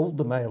Trust told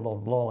the Mail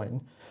Online,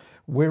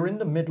 "We're in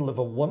the middle of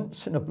a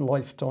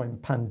once-in-a-lifetime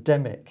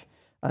pandemic,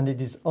 and it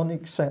is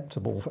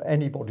unacceptable for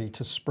anybody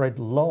to spread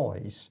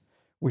lies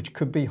which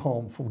could be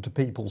harmful to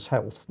people's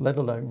health, let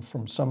alone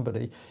from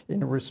somebody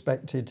in a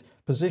respected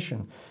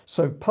position."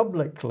 So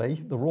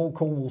publicly, the Royal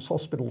Cornwall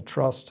Hospital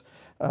Trust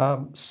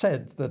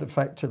said that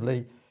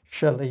effectively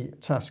Shelley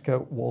Tasker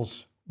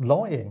was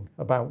lying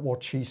about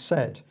what she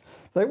said.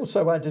 They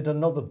also added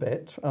another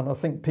bit, and I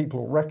think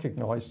people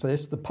recognise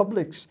this: the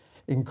public's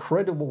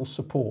incredible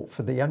support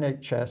for the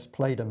NHS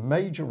played a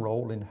major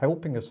role in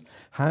helping us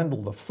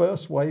handle the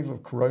first wave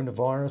of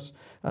coronavirus.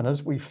 And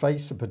as we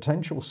face a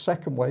potential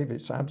second wave,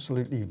 it's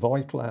absolutely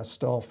vital our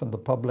staff and the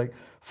public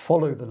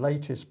follow the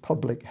latest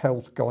public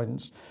health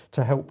guidance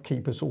to help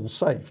keep us all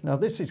safe. Now,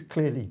 this is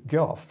clearly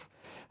guff.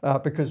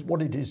 Because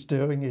what it is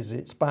doing is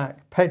it's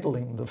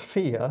backpedaling the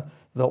fear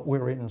that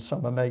we're in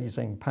some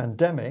amazing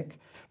pandemic.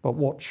 But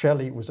what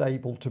Shelley was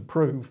able to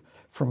prove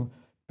from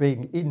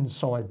being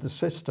inside the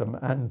system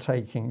and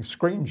taking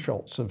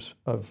screenshots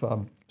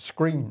of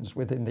screens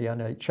within the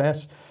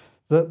NHS,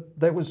 that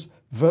there was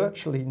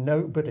virtually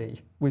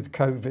nobody with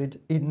COVID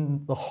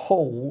in the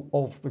whole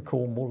of the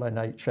Cornwall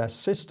NHS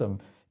system.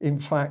 In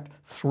fact,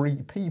 3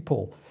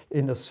 people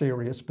in a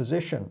serious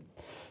position.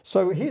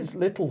 So here's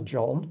Little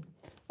John.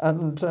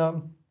 And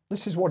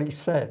this is what he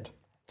said.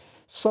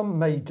 Some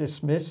may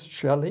dismiss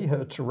Shelley,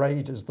 her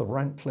tirade as the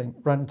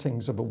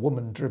rantings of a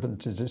woman driven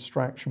to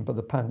distraction by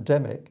the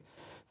pandemic.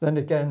 Then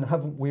again,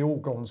 haven't we all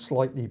gone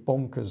slightly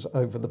bonkers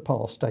over the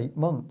past 8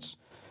 months?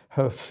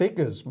 Her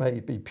figures may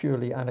be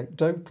purely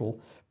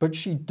anecdotal, but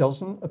she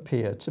doesn't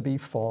appear to be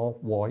far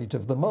wide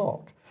of the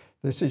mark.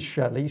 This is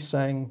Shelley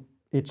saying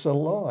it's a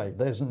lie.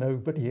 There's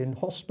nobody in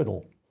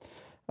hospital.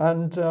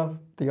 And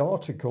the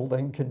article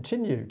then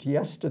continued.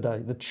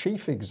 Yesterday, the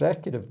chief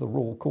executive of the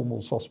Royal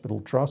Cornwall Hospital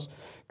Trust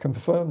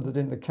confirmed that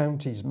in the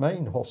county's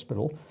main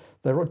hospital,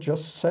 there are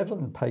just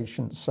 7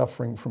 patients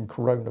suffering from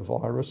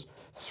coronavirus,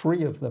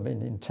 3 of them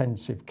in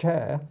intensive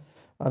care.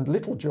 And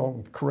Little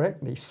John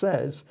correctly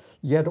says,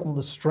 yet on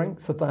the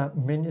strength of that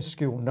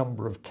minuscule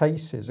number of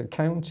cases, a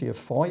county of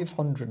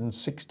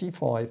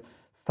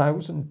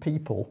 565,000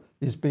 people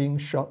is being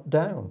shut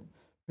down.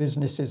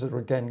 Businesses are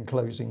again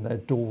closing their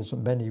doors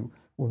and many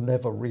will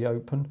never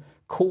reopen.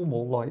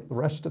 Cornwall, like the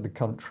rest of the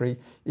country,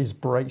 is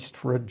braced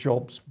for a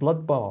jobs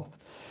bloodbath.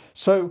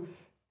 So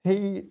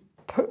he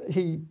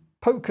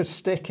poked a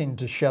stick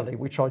into Shelley,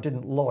 which I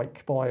didn't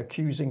like, by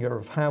accusing her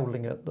of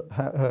howling at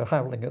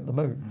the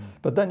moon.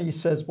 But then he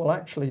says, well,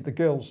 actually, the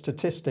girl's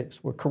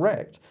statistics were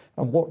correct.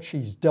 And what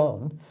she's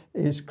done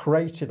is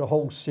created a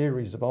whole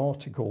series of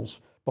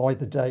articles by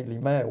the Daily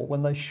Mail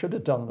when they should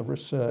have done the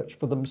research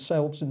for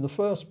themselves in the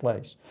first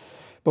place.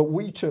 But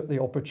we took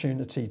the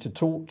opportunity to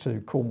talk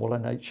to Cornwall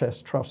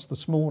NHS Trust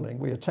this morning.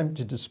 We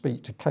attempted to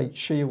speak to Kate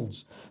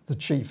Shields, the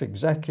chief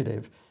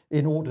executive,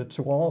 in order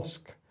to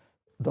ask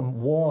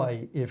them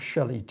why, if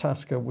Shelley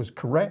Tasker was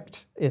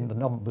correct in the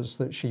numbers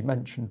that she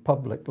mentioned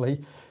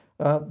publicly,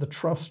 the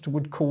trust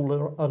would call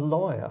her a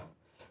liar.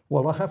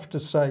 Well, I have to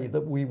say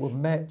that we were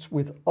met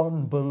with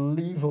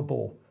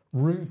unbelievable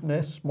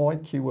rudeness.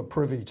 Mike, you were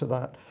privy to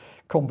that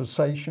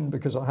conversation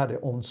because I had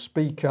it on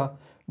speaker.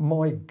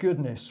 My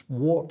goodness,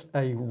 what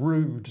a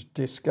rude,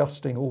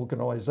 disgusting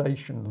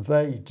organisation.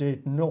 They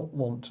did not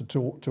want to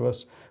talk to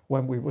us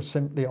when we were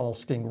simply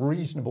asking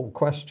reasonable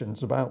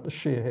questions about the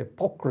sheer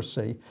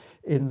hypocrisy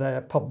in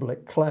their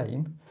public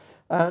claim.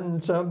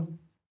 And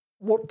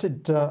what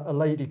did a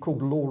lady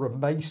called Laura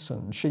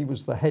Mason, she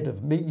was the head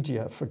of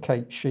media for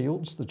Kate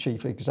Shields, the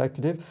chief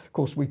executive. Of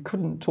course, we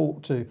couldn't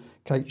talk to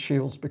Kate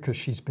Shields because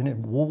she's been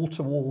in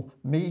wall-to-wall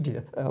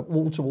meetings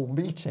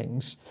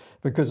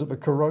because of a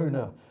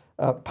corona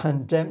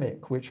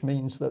pandemic, which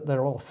means that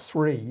there are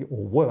 3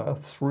 or were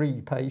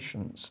 3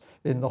 patients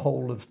in the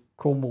whole of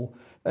Cornwall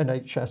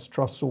NHS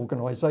Trust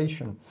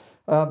organisation.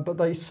 But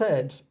they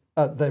said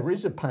there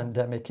is a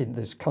pandemic in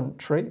this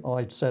country.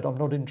 I've said I'm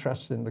not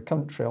interested in the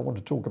country. I want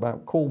to talk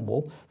about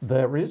Cornwall.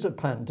 There is a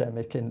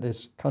pandemic in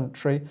this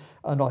country,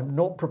 and I'm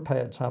not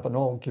prepared to have an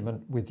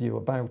argument with you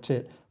about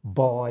it.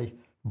 Bye,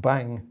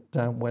 bang,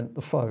 down went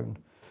the phone.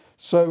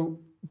 So,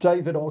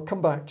 David, I'll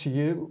come back to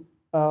you.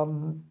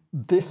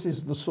 This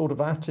is the sort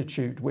of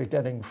attitude we're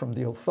getting from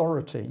the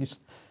authorities.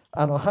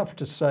 And I have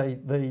to say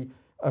the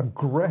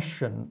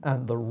aggression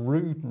and the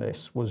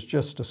rudeness was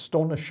just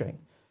astonishing.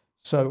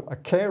 So a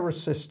care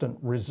assistant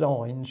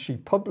resigns. She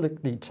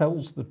publicly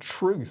tells the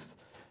truth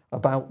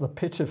about the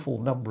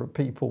pitiful number of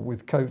people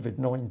with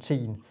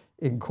COVID-19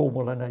 in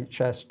Cornwall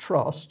NHS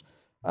Trust.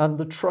 And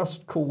the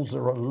trust calls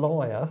her a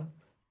liar.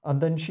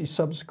 And then she's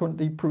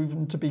subsequently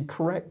proven to be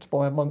correct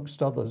by,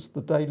 amongst others,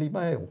 the Daily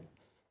Mail.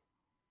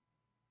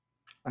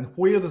 And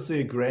where does the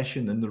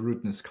aggression and the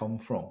rudeness come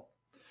from?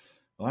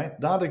 Right?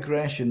 That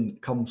aggression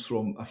comes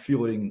from a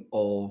feeling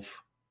of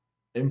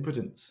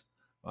impotence.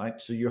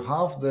 Right? So you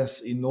have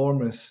this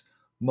enormous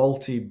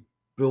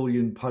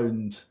multi-billion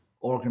pound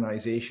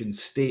organisation,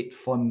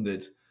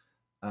 state-funded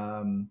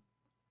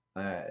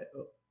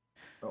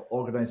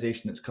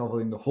organisation that's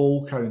covering the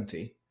whole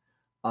county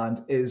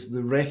and is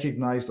the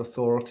recognised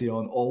authority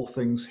on all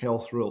things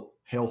health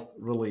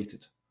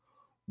related.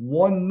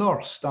 One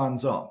nurse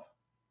stands up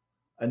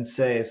and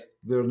says,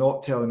 they're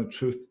not telling the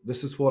truth.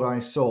 This is what I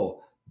saw.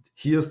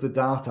 Here's the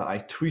data. I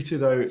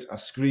tweeted out a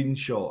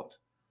screenshot.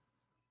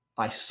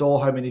 I saw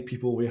how many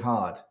people we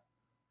had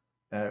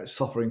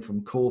suffering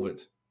from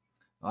COVID.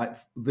 Right?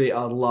 They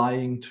are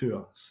lying to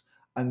us.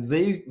 And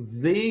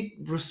they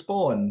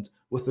respond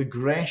with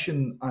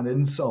aggression and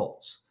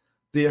insults.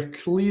 They are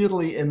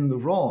clearly in the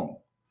wrong.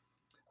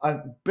 A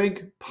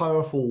big,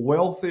 powerful,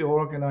 wealthy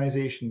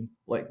organisation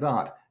like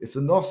that, if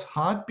the nurse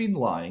had been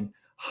lying,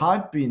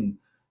 had been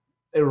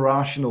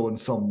irrational in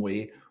some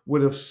way,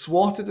 would have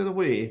swatted it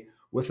away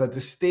with a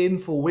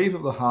disdainful wave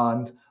of the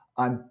hand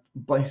and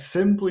by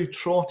simply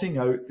trotting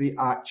out the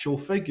actual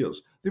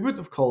figures. They wouldn't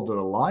have called her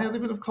a liar, they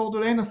wouldn't have called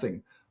her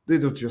anything.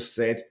 They'd have just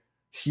said,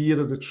 here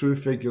are the true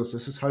figures,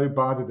 this is how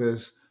bad it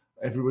is,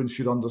 everyone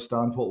should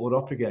understand what we're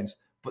up against.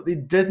 But they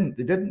didn't.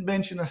 They didn't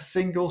mention a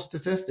single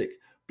statistic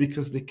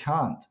because they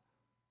can't,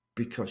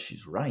 because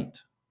she's right.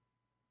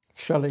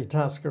 Shelley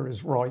Tasker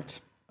is right.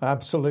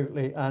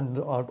 Absolutely. And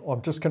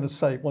I'm just going to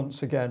say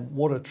once again,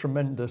 what a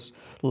tremendous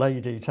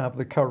lady to have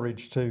the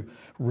courage to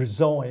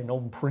resign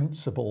on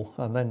principle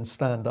and then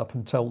stand up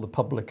and tell the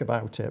public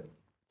about it.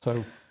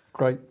 So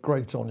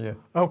great on you.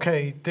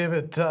 Okay,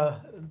 David,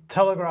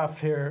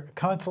 Telegraph here.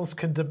 Councils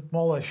can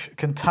demolish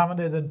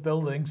contaminated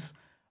buildings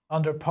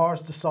under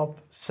powers to stop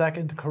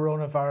second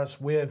coronavirus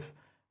wave.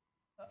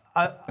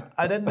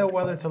 I didn't know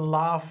whether to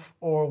laugh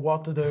or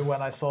what to do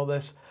when I saw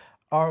this.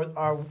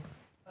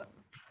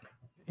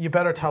 You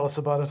better tell us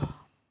about it.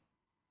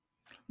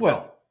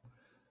 Well,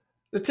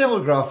 the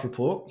Telegraph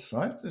reports,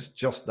 right, it's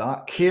just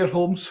that. Care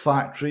homes,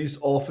 factories,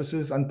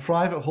 offices, and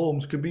private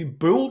homes could be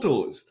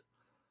bulldozed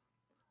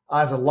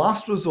as a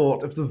last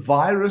resort if the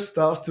virus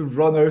starts to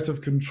run out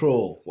of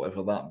control,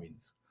 whatever that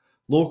means.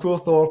 Local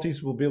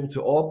authorities will be able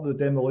to order the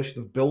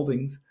demolition of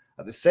buildings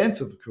at the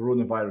centre of the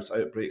coronavirus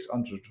outbreaks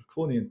under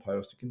draconian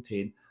powers to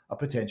contain a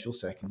potential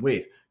second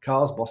wave.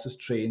 Cars, buses,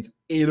 trains,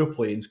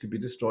 aeroplanes could be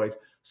destroyed,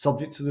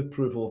 subject to the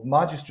approval of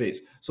magistrates.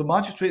 So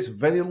magistrates,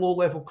 very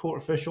low-level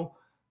court official,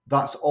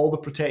 that's all the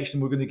protection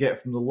we're going to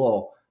get from the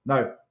law.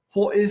 Now,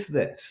 what is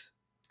this?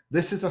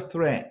 This is a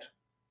threat.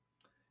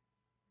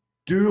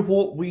 Do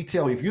what we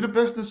tell you. If you're a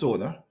business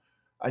owner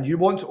and you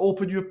want to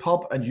open your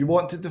pub and you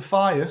want to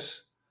defy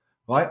us,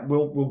 right,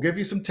 we'll give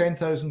you some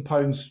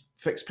 £10,000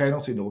 fixed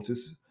penalty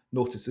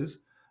notices.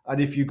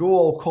 And if you go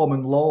all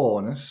common law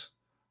on us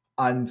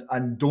and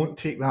don't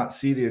take that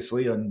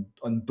seriously and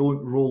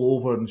don't roll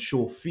over and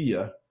show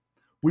fear,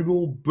 we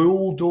will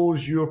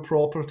bulldoze your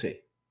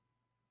property.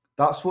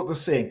 That's what they're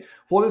saying.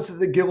 What is it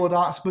that Gilad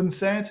Atzmon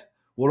said?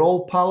 We're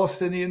all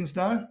Palestinians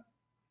now.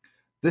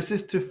 This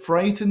is to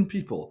frighten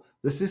people.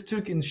 This is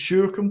to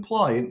ensure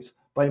compliance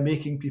by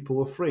making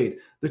people afraid.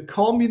 The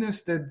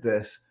communists did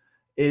this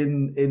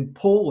in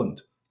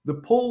Poland. The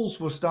Poles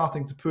were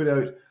starting to put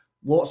out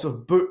lots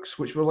of books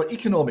which were like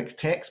economics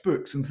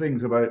textbooks and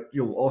things about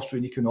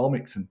Austrian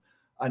economics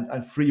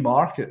and free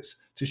markets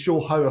to show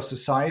how a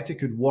society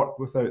could work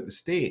without the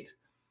state.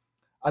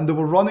 And they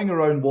were running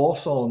around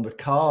Warsaw in their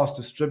cars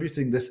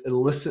distributing this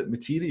illicit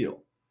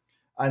material,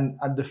 and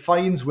the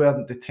fines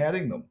weren't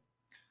deterring them.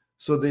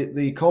 So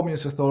the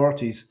communist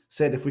authorities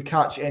said, if we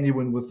catch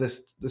anyone with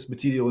this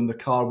material in the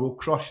car, we'll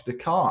crush the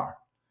car.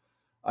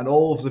 And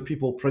all of the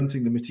people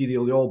printing the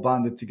material, they all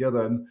banded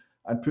together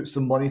and put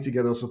some money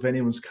together, so if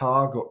anyone's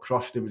car got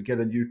crushed, they would get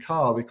a new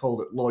car. They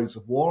called it Lloyd's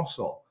of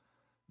Warsaw.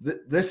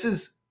 This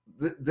is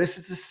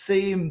the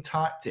same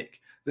tactic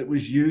that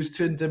was used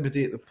to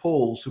intimidate the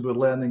Poles who were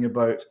learning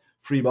about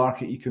free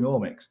market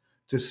economics,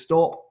 to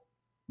stop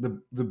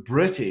the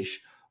British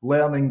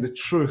learning the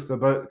truth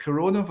about the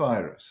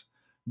coronavirus.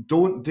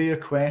 Don't dare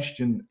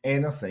question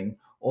anything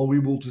or we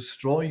will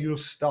destroy your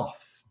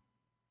stuff.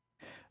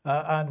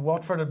 And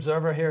Watford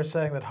Observer here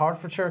saying that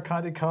Hertfordshire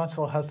County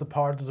Council has the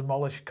power to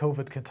demolish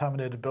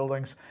COVID-contaminated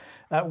buildings.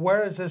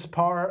 Where is this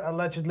power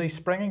allegedly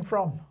springing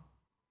from?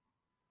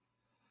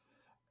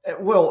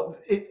 Well,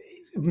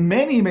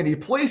 many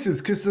places,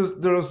 because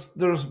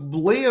there's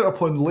layer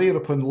upon layer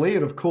upon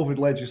layer of COVID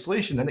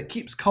legislation, and it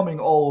keeps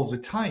coming all of the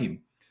time.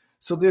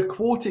 So they're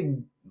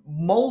quoting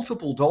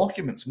multiple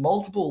documents,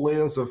 multiple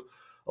layers of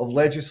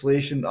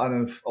legislation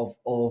and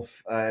of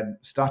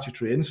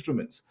statutory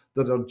instruments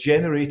that are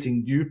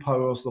generating new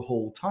powers the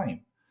whole time.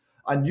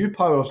 And new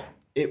powers,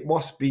 it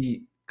must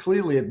be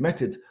clearly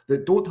admitted,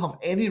 that don't have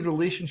any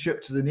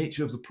relationship to the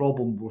nature of the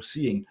problem we're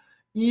seeing,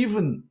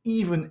 even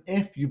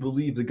if you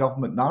believe the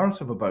government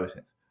narrative about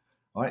it.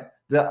 Right?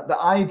 The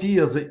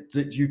idea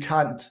that you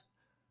can't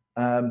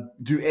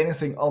do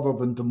anything other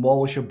than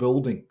demolish a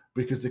building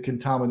because the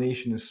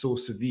contamination is so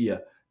severe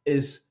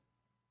is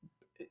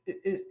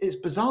it's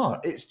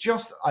bizarre. It's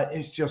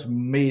just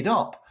made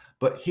up.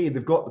 But hey,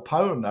 they've got the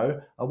power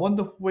now. I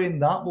wonder when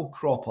that will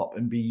crop up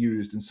and be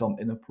used in some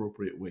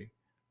inappropriate way.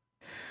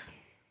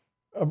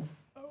 I'm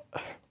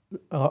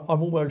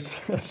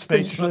almost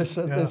speechless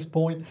at this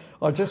point.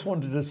 I just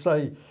wanted to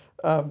say,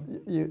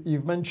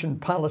 you've mentioned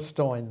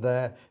Palestine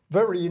there.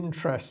 Very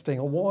interesting.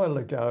 A while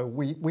ago,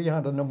 we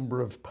had a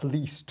number of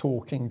police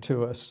talking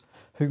to us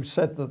who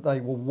said that they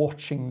were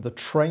watching the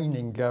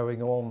training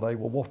going on. They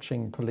were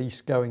watching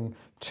police going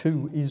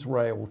to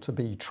Israel to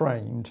be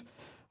trained.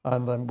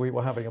 And then we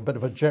were having a bit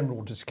of a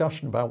general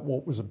discussion about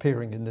what was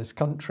appearing in this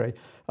country.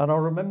 And I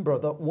remember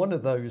that one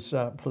of those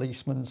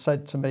policemen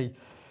said to me,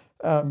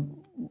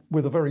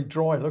 with a very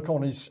dry look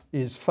on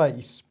his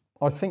face,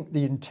 I think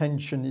the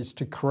intention is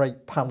to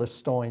create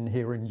Palestine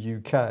here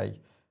in UK.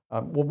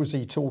 What was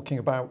he talking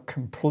about?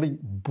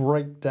 Complete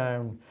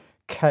breakdown,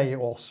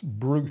 chaos,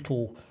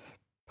 brutal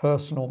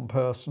person on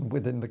person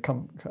within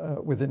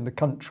the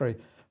country.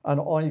 And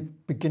I'm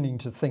beginning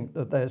to think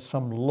that there's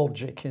some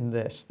logic in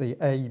this. The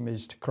aim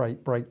is to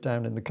create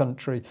breakdown in the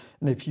country.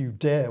 And if you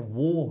dare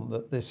warn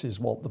that this is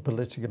what the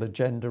political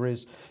agenda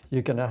is,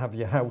 you're going to have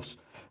your house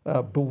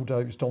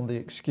bulldozed on the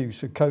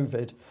excuse of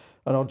COVID.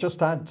 And I'll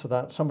just add to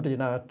that, somebody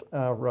in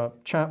our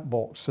chat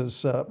box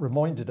has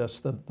reminded us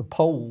that the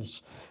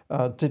polls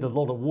did a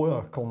lot of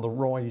work on the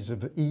rise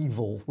of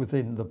evil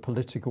within the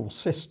political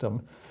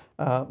system.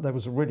 There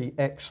was a really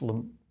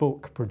excellent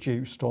book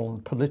produced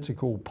on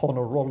political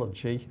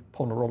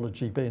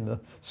ponerology being the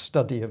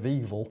study of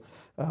evil,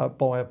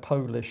 by a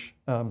Polish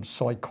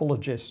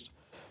psychologist,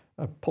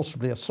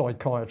 possibly a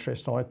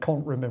psychiatrist. I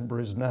can't remember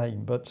his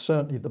name, but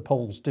certainly the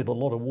polls did a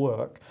lot of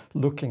work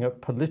looking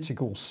at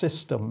political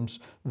systems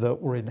that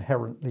were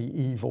inherently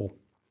evil.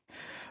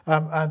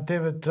 And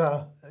David,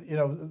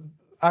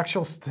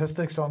 actual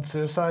statistics on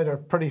suicide are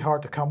pretty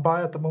hard to come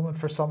by at the moment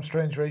for some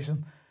strange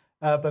reason.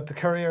 But the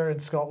Courier in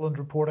Scotland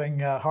reporting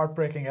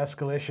heartbreaking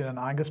escalation in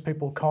Angus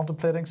people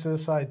contemplating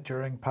suicide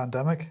during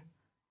pandemic.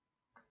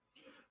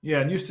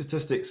 Yeah, new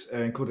statistics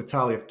include a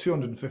tally of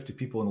 250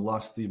 people in the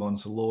last 3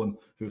 months alone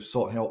who have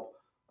sought help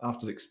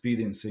after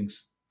experiencing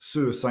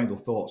suicidal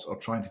thoughts or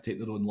trying to take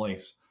their own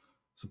lives.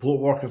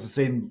 Support workers are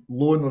saying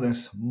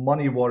loneliness,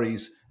 money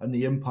worries, and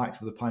the impact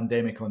of the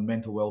pandemic on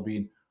mental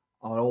well-being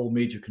are all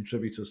major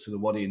contributors to the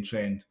worrying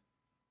trend.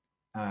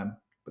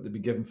 But they've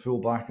been given full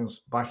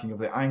backing of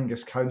the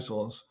Angus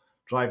councillors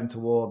driving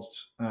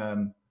towards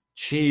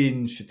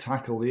change to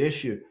tackle the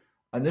issue.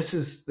 And this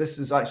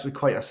is actually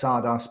quite a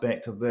sad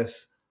aspect of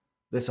this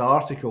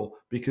article,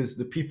 because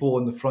the people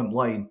on the front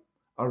line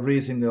are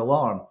raising the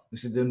alarm. They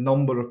said the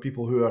number of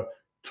people who are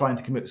trying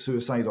to commit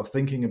suicide or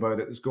thinking about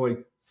it is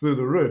going through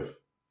the roof.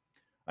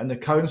 And the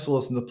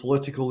councillors and the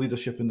political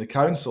leadership in the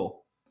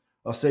council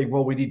are saying,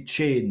 well, we need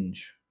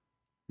change,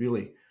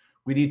 really.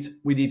 We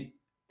need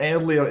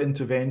earlier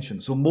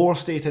intervention, so more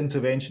state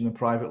intervention in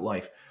private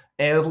life,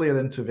 earlier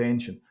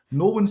intervention.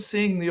 No one's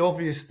saying the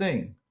obvious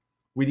thing.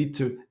 We need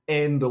to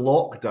end the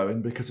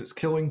lockdown because it's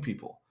killing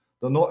people.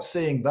 They're not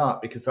saying that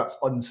because that's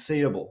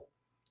unsayable.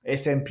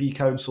 SNP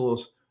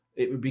councillors,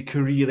 it would be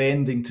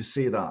career-ending to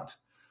say that.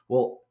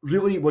 Well,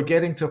 really, we're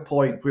getting to a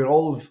point where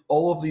all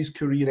of these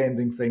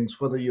career-ending things,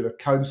 whether you're a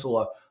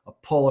councillor, a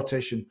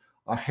politician,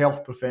 a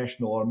health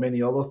professional, or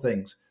many other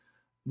things,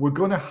 we're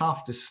going to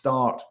have to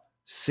start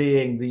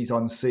saying these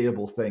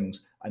unsayable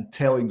things and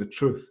telling the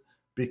truth,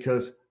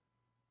 because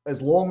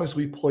as long as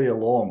we play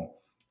along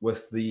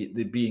with the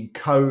being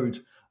cowed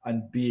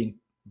and being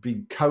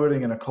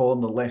cowering in a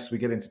corner lest we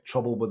get into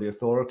trouble with the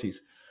authorities,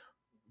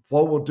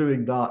 while we're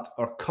doing that,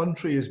 our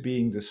country is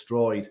being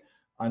destroyed,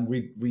 and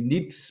we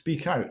need to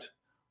speak out.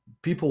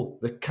 People,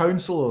 the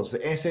councillors, the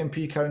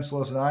SNP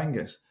councillors in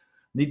Angus,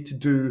 need to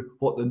do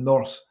what the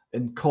nurse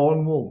in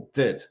Cornwall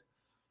did.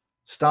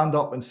 Stand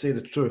up and say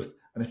the truth.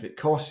 And if it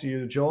costs you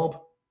your job,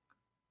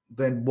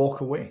 then walk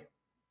away.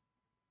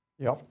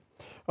 Yep.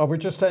 We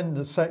just end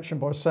the section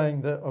by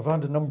saying that I've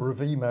had a number of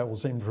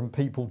emails in from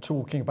people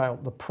talking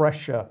about the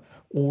pressure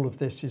all of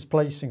this is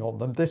placing on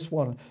them. This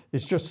one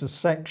is just a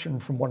section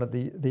from one of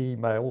the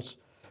emails.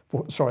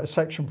 Sorry, a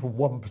section from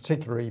one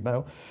particular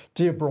email.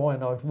 Dear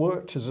Brian, I've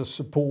worked as a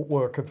support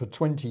worker for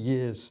 20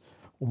 years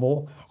or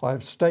more. I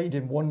have stayed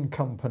in one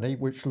company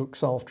which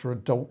looks after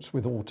adults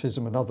with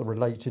autism and other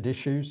related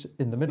issues.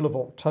 In the middle of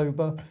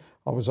October,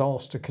 I was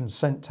asked to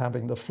consent to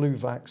having the flu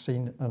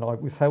vaccine, and I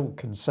withheld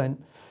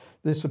consent.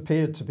 This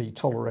appeared to be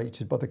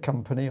tolerated by the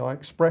company. I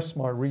expressed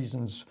my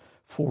reasons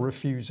for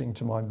refusing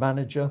to my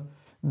manager.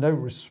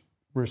 No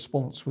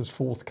response was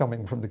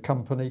forthcoming from the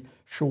company.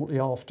 Shortly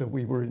after,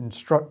 we were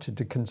instructed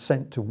to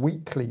consent to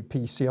weekly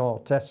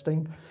PCR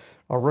testing.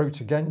 I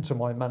wrote again to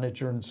my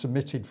manager and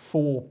submitted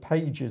 4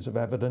 pages of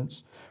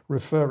evidence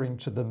referring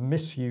to the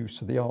misuse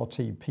of the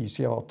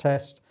RT-PCR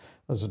test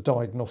as a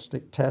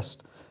diagnostic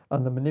test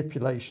and the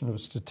manipulation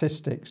of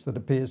statistics that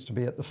appears to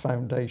be at the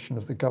foundation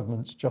of the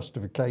government's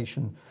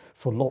justification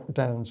for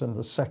lockdowns and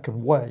the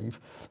second wave.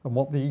 And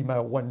what the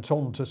email went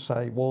on to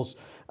say was,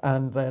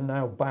 and they're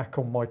now back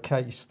on my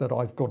case that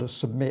I've got to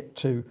submit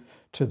to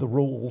the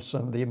rules,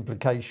 and the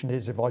implication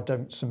is if I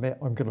don't submit,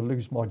 I'm going to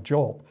lose my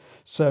job.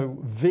 So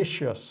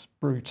vicious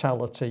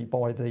brutality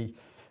by the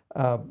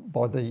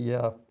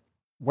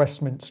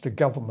Westminster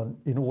government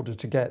in order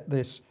to get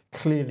this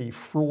clearly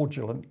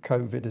fraudulent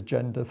COVID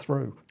agenda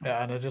through.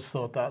 Yeah, and I just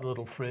thought that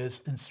little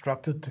phrase,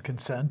 instructed to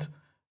consent,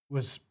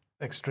 was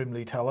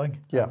extremely telling.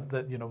 Yeah.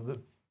 That,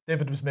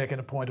 David was making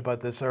a point about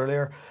this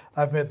earlier.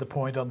 I've made the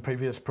point on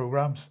previous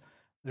programs.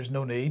 There's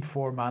no need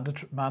for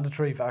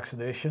mandatory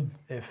vaccination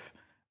if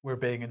we're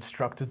being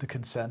instructed to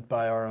consent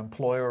by our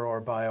employer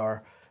or by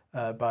our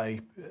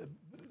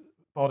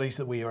bodies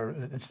that we are,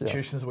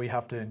 institutions that we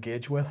have to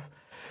engage with.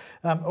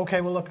 Okay,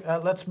 well, look,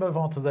 let's move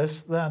on to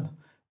this then.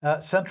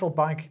 Central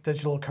bank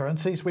digital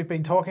currencies. We've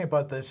been talking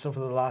about this over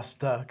the last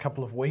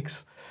couple of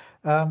weeks.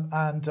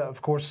 And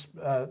of course,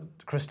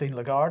 Christine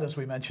Lagarde, as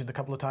we mentioned a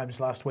couple of times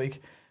last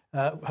week,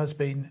 has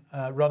been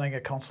running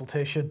a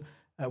consultation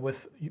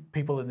with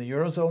people in the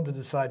Eurozone to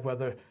decide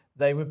whether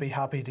they would be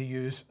happy to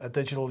use a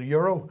digital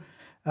euro.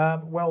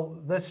 Well,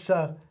 this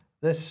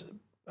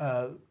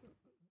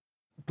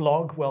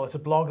blog, well, it's a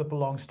blog that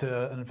belongs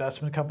to an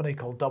investment company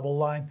called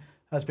DoubleLine,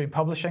 has been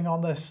publishing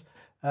on this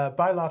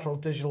bilateral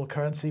digital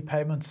currency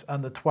payments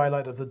and the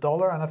twilight of the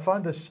dollar. And I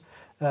found this,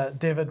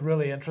 David,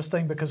 really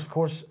interesting because, of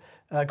course,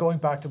 going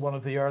back to one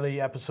of the early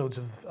episodes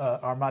of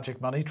our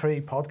Magic Money Tree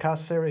podcast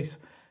series,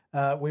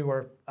 we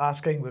were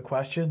asking the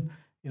question,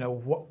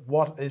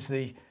 what is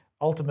the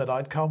ultimate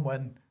outcome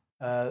when,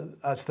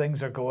 as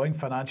things are going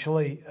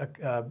financially,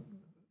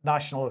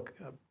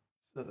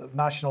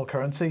 national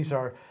currencies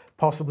are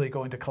possibly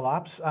going to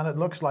collapse, and it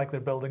looks like they're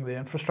building the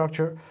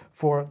infrastructure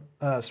for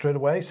straight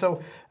away.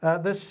 So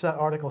this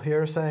article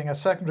here is saying a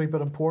secondary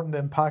but important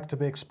impact to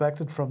be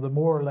expected from the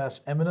more or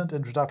less imminent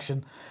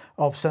introduction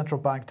of central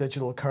bank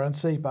digital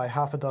currency by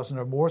half a dozen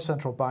or more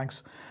central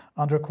banks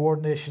under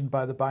coordination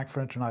by the Bank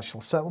for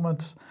International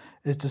Settlements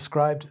is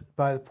described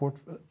by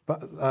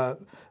the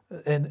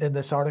in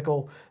this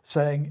article,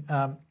 saying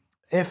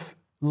if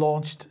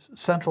launched,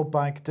 central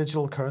bank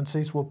digital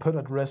currencies will put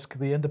at risk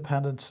the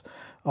independence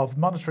of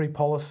monetary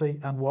policy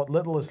and what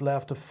little is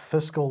left of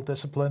fiscal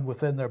discipline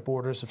within their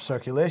borders of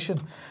circulation.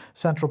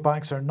 Central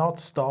banks are not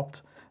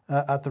stopped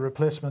at the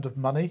replacement of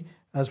money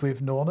as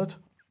we've known it.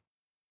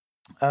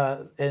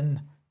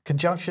 In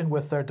conjunction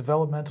with their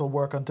developmental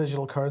work on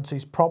digital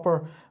currencies,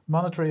 proper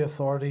monetary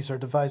authorities are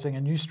devising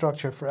a new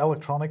structure for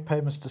electronic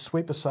payments to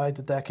sweep aside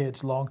the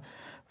decades-long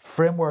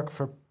framework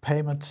for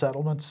payment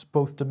settlements,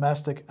 both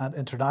domestic and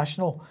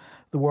international.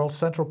 The world's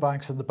central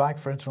banks and the Bank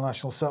for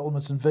International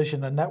Settlements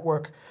envision a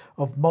network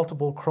of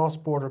multiple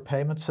cross-border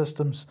payment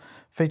systems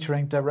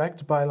featuring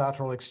direct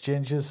bilateral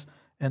exchanges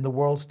in the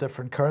world's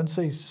different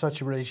currencies.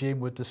 Such a regime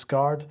would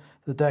discard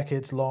the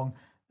decades-long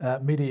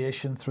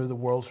mediation through the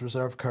world's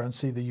reserve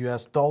currency, the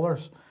US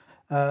dollars.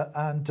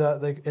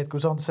 It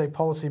goes on to say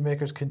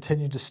policymakers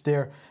continue to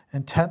stare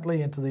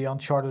intently into the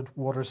uncharted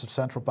waters of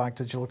central bank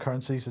digital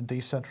currencies and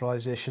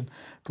decentralization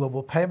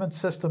global payment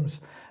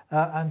systems.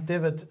 And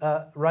David,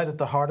 right at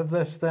the heart of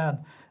this then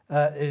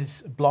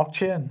is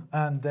blockchain.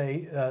 And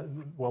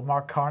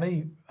Mark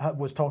Carney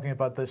was talking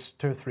about this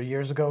 2 or 3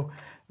 years ago,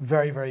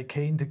 very, very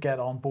keen to get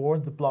on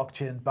board the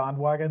blockchain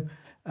bandwagon.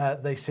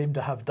 They seem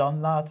to have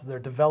done that. They're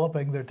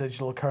developing their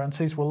digital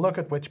currencies. We'll look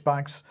at which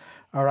banks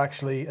are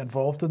actually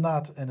involved in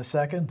that in a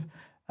second.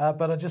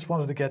 But I just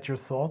wanted to get your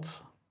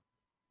thoughts.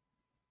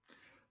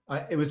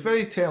 It was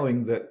very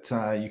telling that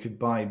you could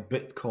buy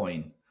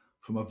Bitcoin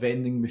from a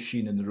vending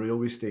machine in the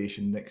railway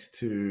station next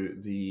to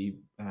the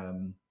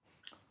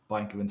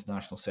Bank of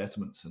International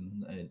Settlements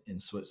in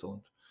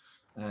Switzerland.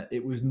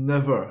 It was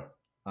never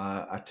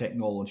a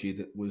technology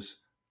that was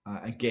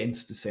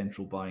against the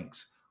central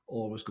banks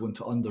or was going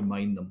to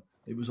undermine them.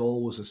 It was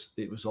always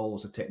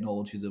a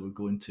technology they were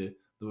going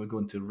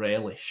to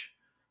relish.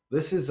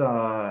 This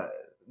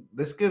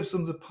gives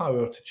them the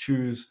power to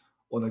choose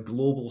on a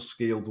global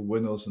scale the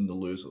winners and the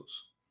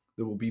losers.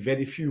 There will be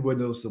very few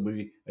winners. There will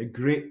be a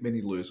great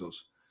many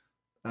losers.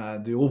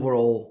 The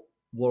overall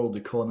world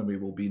economy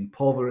will be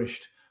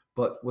impoverished.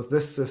 But with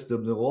this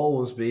system, they'll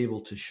always be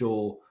able to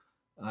show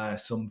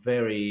some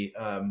very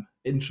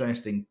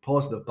interesting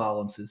positive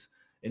balances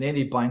in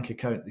any bank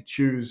account they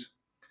choose,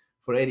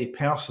 for any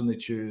person they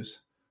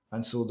choose,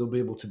 and so they'll be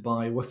able to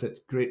buy with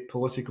it great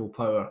political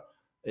power.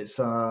 It's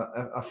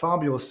a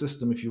fabulous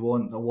system if you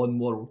want a one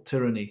world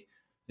tyranny.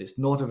 It's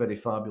not a very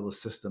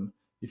fabulous system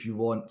if you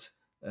want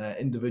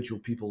individual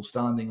people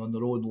standing on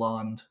their own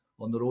land,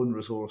 on their own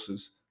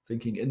resources,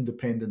 thinking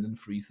independent and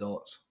free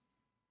thoughts.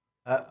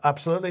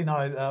 Absolutely.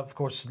 Now, of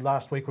course,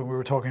 last week when we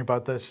were talking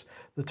about this,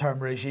 the term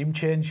regime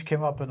change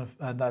came up,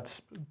 and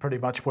that's pretty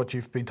much what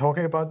you've been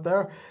talking about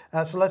there.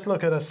 So let's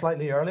look at a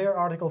slightly earlier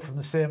article from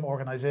the same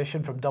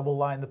organization, from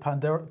DoubleLine.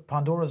 The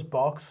Pandora's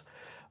Box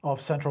of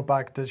Central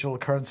Bank Digital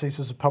Currencies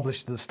was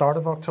published at the start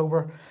of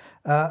October.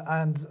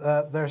 And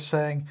they're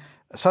saying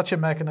such a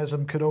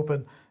mechanism could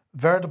open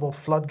veritable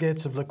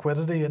floodgates of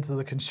liquidity into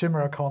the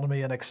consumer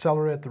economy and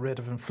accelerate the rate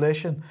of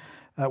inflation.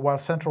 While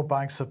central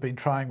banks have been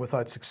trying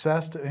without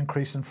success to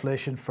increase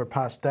inflation for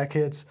past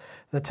decades,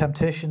 the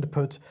temptation to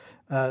put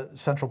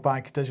central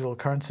bank digital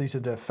currencies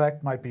into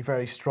effect might be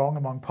very strong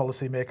among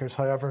policymakers.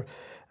 However,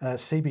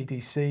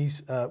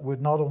 CBDCs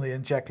would not only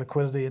inject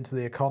liquidity into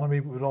the economy,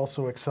 but would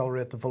also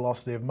accelerate the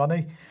velocity of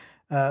money.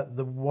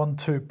 The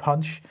 1-2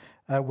 punch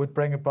would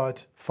bring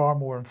about far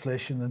more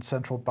inflation than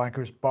central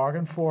bankers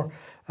bargain for.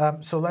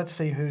 So let's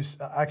see who's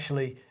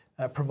actually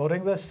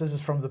promoting this. This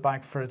is from the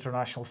Bank for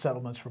International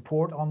Settlements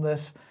report on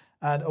this.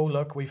 And oh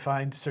look, we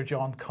find Sir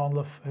John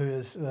Conliffe,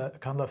 who's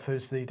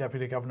the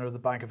Deputy Governor of the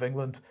Bank of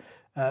England,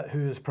 who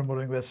is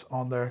promoting this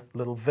on their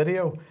little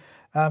video.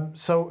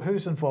 So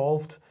who's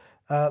involved?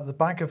 The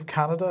Bank of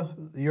Canada,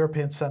 the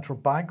European Central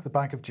Bank, the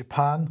Bank of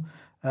Japan,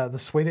 the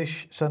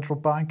Swedish Central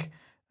Bank,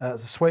 the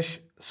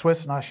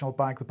Swiss National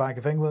Bank, the Bank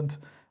of England,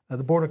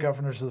 the Board of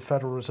Governors of the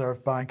Federal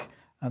Reserve Bank,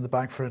 and the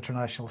Bank for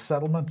International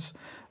Settlements.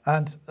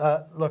 And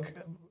look,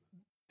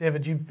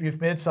 David,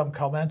 you've made some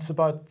comments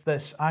about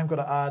this. I'm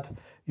going to add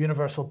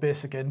universal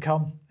basic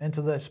income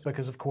into this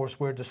because, of course,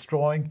 we're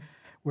destroying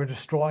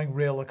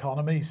real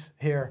economies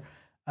here,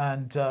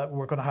 and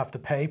we're going to have to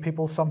pay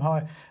people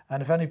somehow.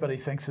 And if anybody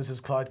thinks this is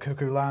cloud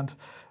cuckoo land,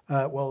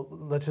 well,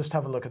 let's just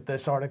have a look at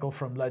this article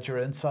from Ledger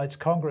Insights.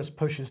 Congress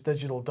pushes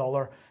digital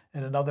dollar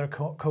in another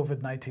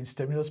COVID-19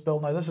 stimulus bill.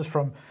 Now, this is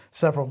from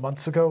several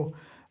months ago,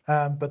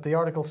 but the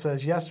article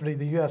says, yesterday,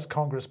 the US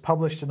Congress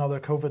published another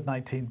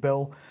COVID-19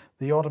 bill,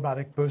 the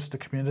Automatic Boost to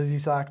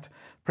Communities Act.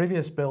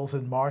 Previous bills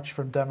in March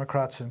from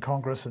Democrats in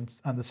Congress and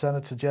the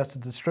Senate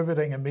suggested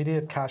distributing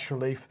immediate cash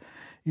relief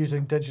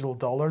using digital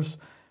dollars.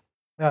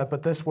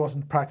 But this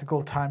wasn't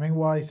practical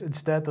timing-wise.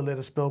 Instead, the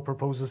latest bill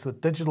proposes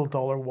that digital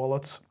dollar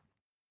wallets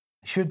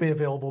should be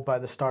available by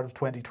the start of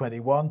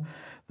 2021.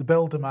 The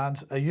bill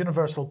demands a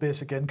universal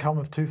basic income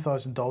of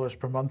 $2,000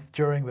 per month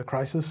during the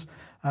crisis,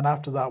 and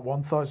after that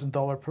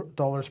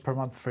 $1,000 per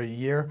month for a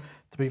year,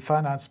 to be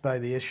financed by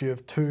the issue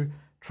of $2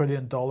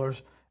 trillion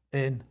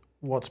in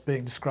what's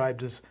being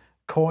described as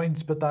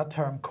coins, but that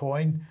term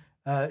coin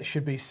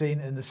should be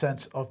seen in the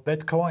sense of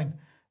Bitcoin.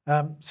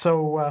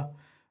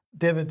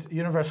 David,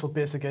 universal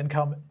basic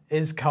income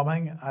is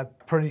coming. I'm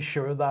pretty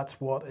sure that's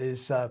what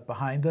is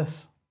behind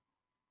this.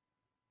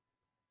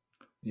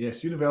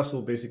 Yes,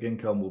 universal basic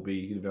income will be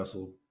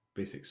universal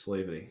basic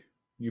slavery,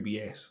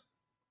 UBS,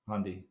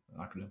 handy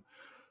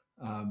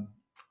acronym.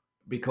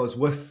 Because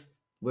with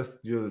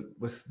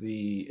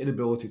the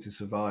inability to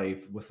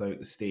survive without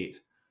the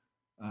state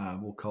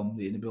will come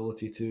the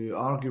inability to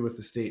argue with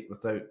the state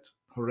without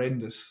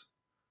horrendous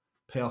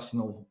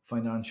personal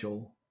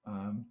financial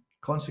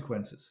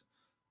consequences.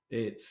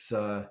 It's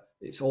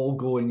all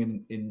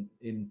going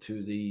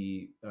into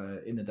the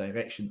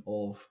direction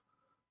of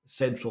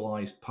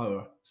centralized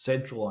power,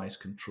 centralized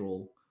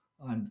control,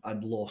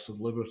 and loss of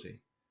liberty.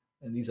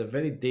 And these are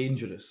very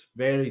dangerous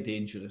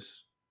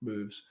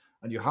moves.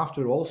 And you have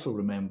to also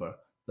remember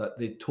that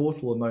the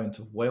total amount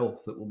of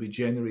wealth that will be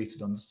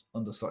generated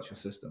under such a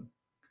system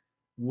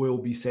will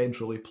be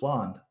centrally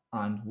planned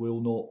and will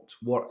not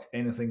work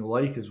anything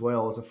like as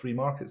well as a free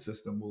market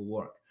system will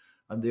work.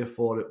 And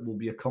therefore it will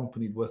be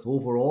accompanied with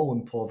overall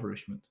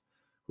impoverishment,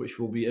 which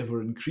will be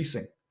ever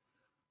increasing.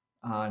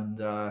 And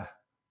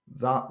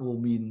that will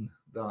mean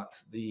that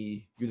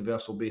the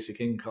universal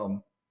basic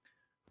income,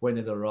 when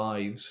it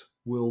arrives,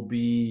 will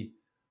be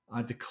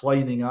a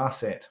declining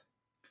asset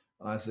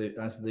as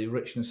the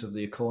richness of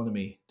the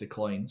economy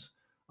declines,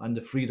 and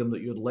the freedom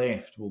that you're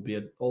left will be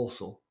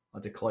also a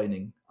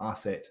declining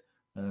asset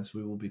as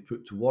we will be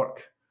put to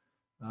work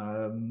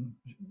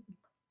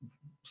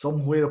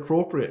somewhere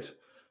appropriate.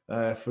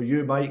 For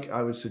you, Mike,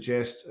 I would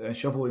suggest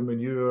shoveling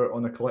manure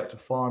on a collective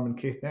farm in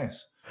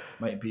Caithness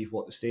might be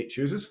what the state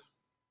chooses.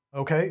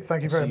 Okay,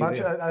 thank you very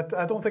much.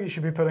 I don't think you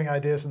should be putting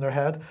ideas in their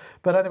head.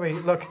 But anyway,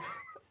 look,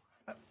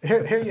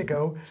 here you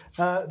go.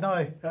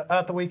 Now,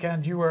 at the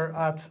weekend, you were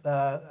at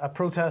a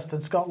protest in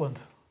Scotland.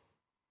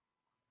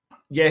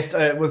 Yes,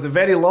 it was the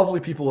very lovely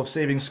people of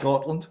Saving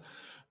Scotland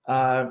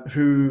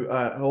who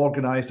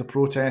organised a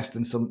protest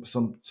and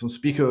some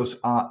speakers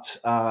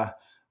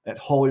at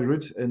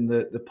Holyrood in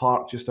the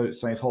park just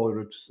outside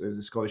Holyrood,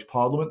 the Scottish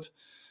Parliament.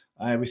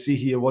 We see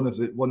here one of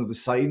the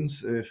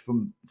signs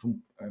from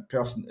a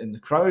person in the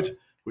crowd,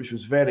 which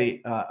was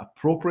very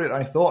appropriate,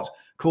 I thought.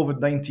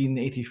 COVID-19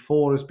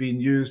 84 is being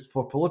used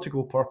for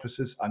political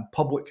purposes and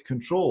public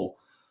control.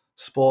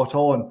 Spot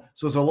on.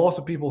 So there's a lot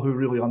of people who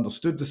really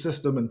understood the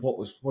system and what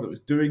it was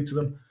doing to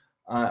them.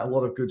 A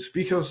lot of good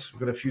speakers.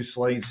 We've got a few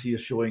slides here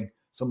showing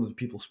some of the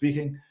people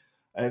speaking.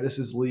 This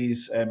is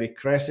Louise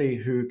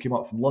McCressy, who came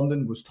up from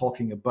London, was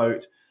talking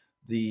about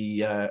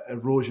the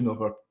erosion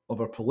of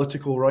our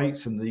political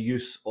rights and the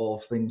use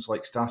of things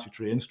like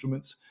statutory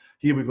instruments.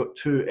 Here we've got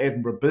two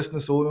Edinburgh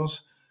business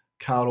owners,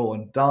 Carol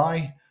and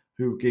Di,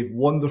 who gave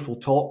wonderful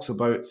talks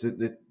about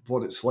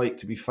what it's like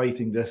to be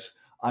fighting this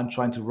and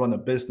trying to run a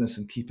business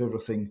and keep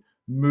everything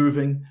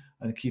moving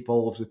and keep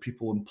all of the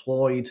people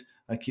employed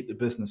and keep the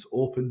business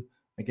open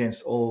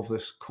against all of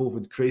this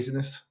COVID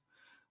craziness.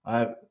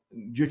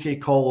 UK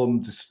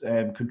column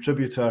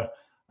contributor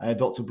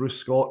Dr. Bruce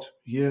Scott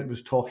here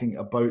was talking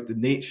about the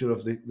nature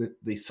of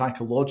the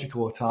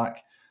psychological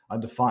attack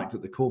and the fact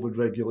that the COVID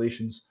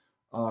regulations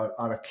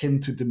are akin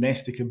to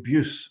domestic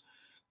abuse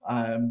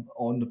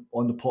on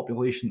the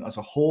population as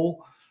a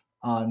whole,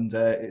 and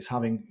it's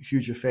having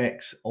huge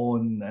effects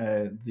on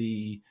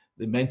the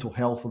mental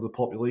health of the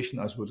population,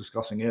 as we were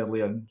discussing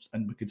earlier,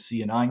 and we could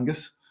see in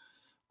Angus.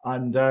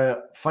 And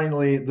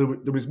finally, there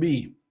was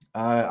me.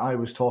 I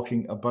was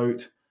talking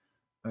about,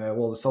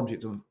 the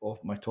subject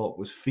of my talk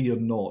was fear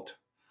not,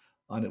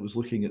 and it was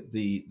looking at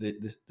the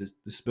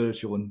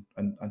spiritual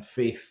and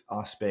faith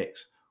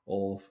aspects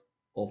of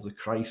the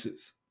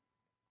crisis.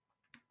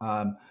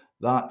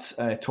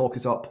 That talk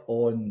is up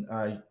on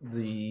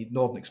the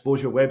Northern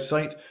Exposure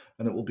website,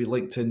 and it will be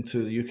linked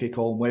into the UK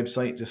Column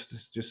website just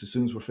as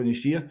soon as we're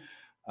finished here.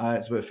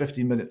 It's about a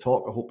 15-minute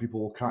talk. I hope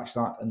people will catch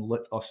that and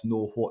let us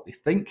know what they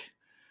think.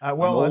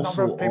 Well, a number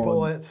also of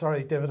people, on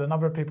sorry, David, a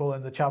number of people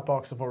in the chat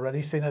box have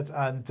already seen it,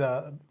 and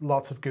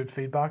lots of good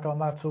feedback on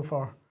that so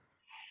far.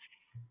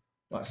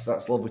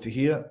 that's lovely to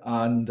hear.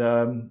 And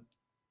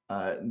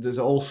there's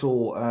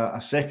also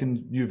a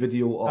second new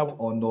video up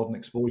on Northern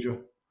Exposure.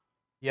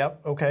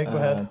 Yep. Okay. Go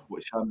ahead.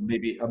 Which I may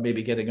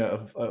be getting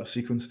out of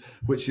sequence.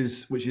 Which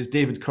is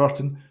David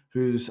Curtin,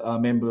 who's a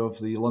member of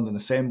the London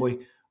Assembly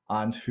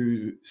and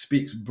who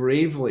speaks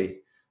bravely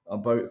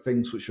about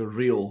things which are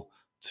real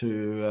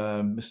to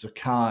Mr.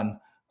 Khan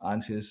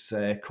and his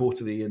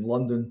coterie in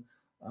London.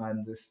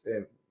 And this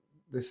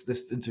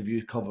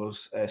interview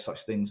covers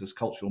such things as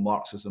cultural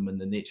Marxism and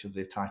the nature of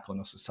the attack on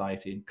our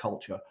society and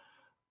culture,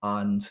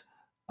 and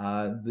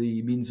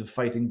the means of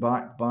fighting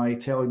back by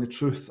telling the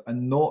truth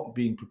and not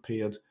being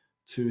prepared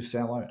to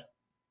sell out.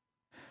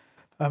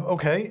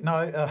 Okay,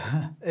 now,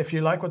 if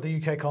you like what the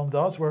UK column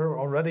does, we're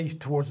already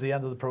towards the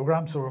end of the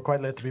programme, so we're quite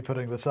late to be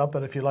putting this up.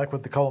 But if you like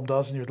what the column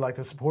does and you'd like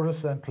to support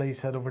us, then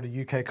please head over to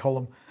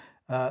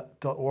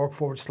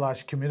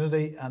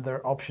ukcolumn.org/community, and there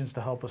are options to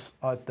help us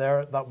out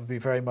there. That would be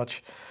very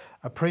much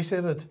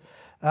appreciated.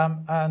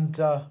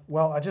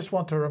 Well, I just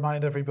want to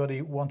remind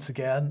everybody once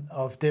again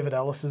of David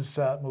Ellis's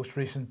most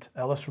recent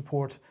Ellis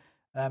report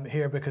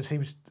here, because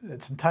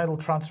it's entitled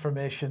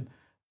Transformation,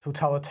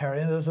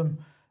 Totalitarianism.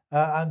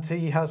 And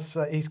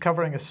he's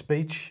covering a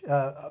speech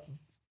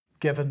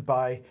given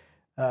by,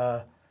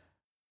 I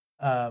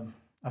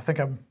think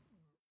I'm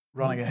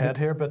running ahead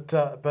here, but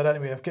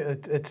anyway,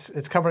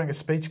 it's covering a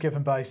speech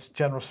given by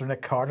General Sir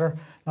Nick Carter.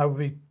 I will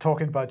be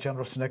talking about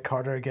General Sir Nick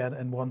Carter again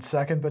in 1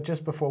 second, but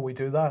just before we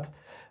do that,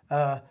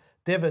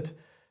 David,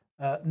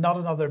 not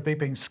another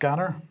beeping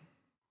scanner.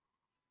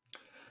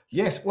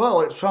 Yes,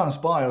 well, it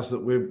transpires that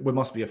we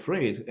must be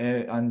afraid,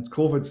 and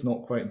COVID's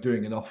not quite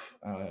doing enough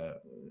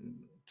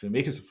to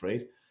make us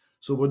afraid.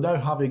 So we're now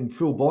having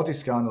full body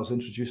scanners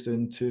introduced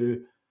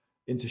into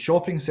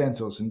shopping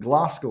centres in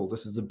Glasgow.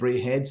 This is the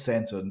Braehead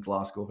Centre in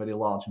Glasgow, a very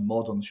large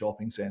modern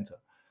shopping centre.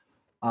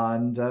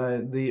 And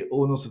the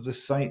owners of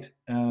this site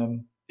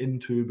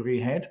into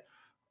Braehead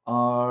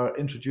are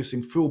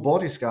introducing full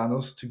body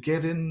scanners to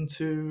get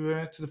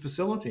into to the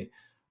facility.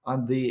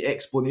 And the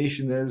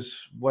explanation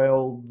is,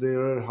 well,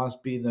 there has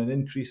been an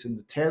increase in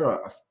the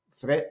terror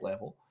threat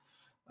level.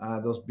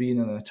 There's been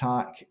an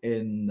attack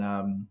in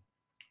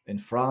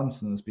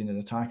France, and there's been an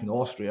attack in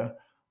Austria,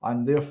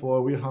 and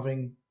therefore we're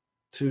having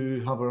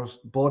to have our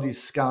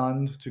bodies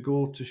scanned to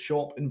go to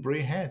shop in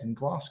Braehead in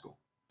Glasgow.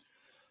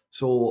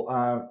 So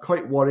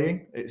quite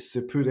worrying. It's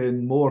to put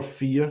in more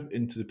fear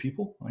into the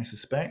people, I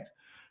suspect.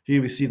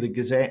 Here we see the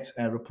Gazette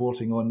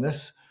reporting on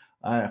this.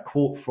 A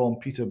quote from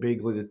Peter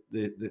Begley,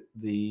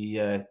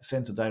 the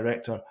centre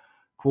director,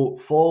 quote,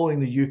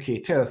 following the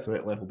UK terror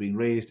threat level being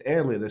raised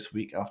earlier this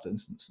week after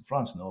incidents in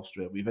France and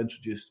Austria, we've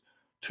introduced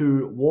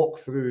 2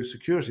 walk-through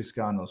security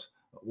scanners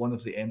at one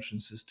of the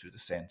entrances to the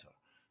centre.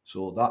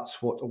 So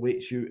that's what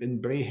awaits you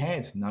in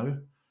Braehead now.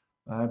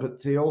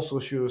 But they also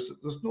show us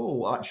that there's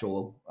no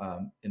actual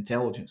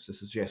intelligence to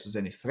suggest there's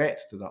any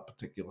threat to that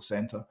particular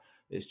centre.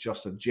 It's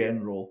just a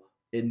general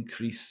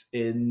increase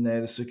in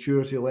the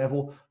security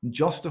level,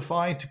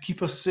 justified to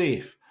keep us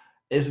safe.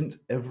 Isn't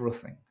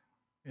everything?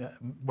 Yeah,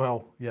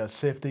 well, yeah,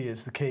 safety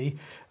is the key.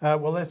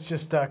 Well, let's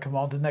just come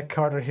on to Nick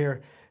Carter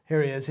here.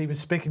 Here he is. He was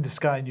speaking to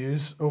Sky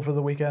News over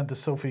the weekend to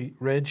Sophie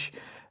Ridge,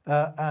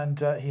 and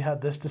he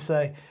had this to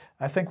say: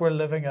 I think we're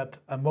living at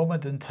a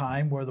moment in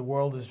time where the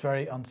world is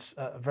very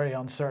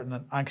uncertain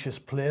and anxious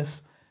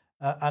place.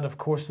 And of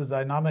course, the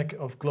dynamic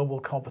of global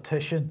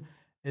competition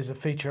is a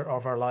feature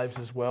of our lives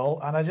as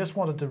well. And I just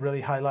wanted to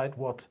really highlight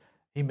what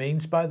he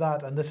means by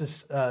that. And this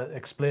is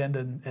explained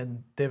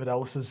in David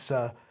Ellis's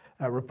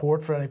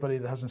report for anybody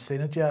that hasn't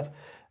seen it yet,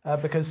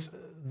 because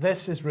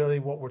this is really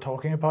what we're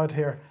talking about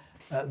here.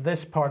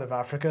 This part of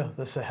Africa,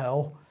 the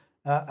Sahel,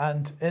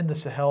 and in the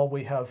Sahel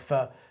we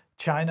have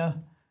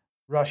China,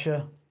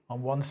 Russia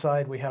on one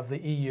side, we have the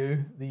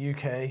EU, the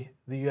UK,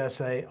 the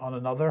USA on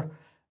another.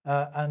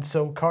 And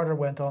so Carter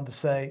went on to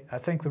say, I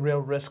think the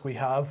real risk we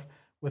have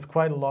with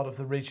quite a lot of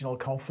the regional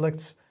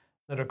conflicts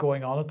that are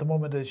going on at the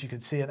moment is you can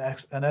see an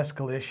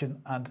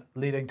escalation and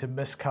leading to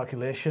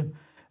miscalculation.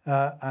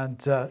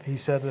 He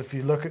said if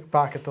you look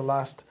back at the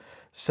last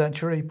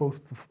century,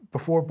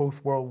 before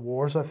both world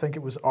wars, I think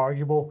it was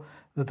arguable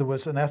that there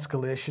was an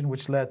escalation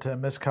which led to a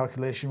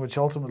miscalculation, which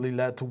ultimately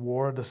led to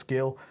war at a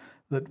scale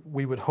that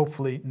we would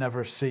hopefully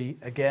never see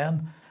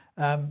again.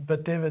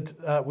 But David,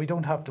 we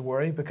don't have to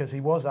worry, because he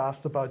was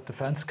asked about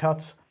defence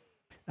cuts,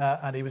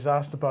 and he was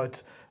asked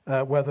about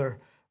whether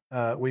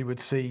we would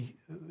see,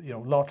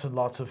 lots and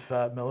lots of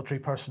military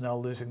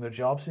personnel losing their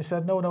jobs. He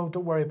said, no,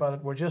 don't worry about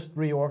it. We're just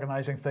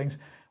reorganising things.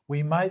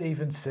 We might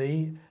even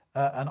see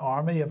an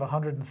army of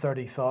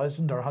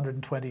 130,000 or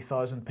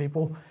 120,000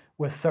 people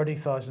with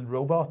 30,000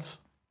 robots.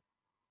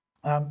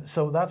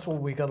 So that's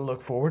what we got to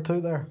look forward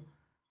to there.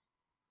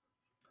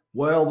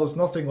 Well, there's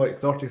nothing like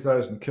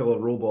 30,000 killer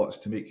robots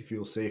to make you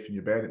feel safe in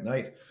your bed at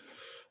night.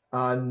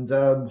 And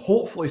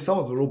hopefully some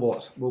of the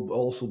robots will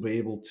also be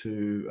able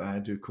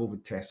to do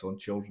COVID tests on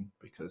children,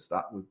 because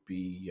that would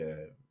be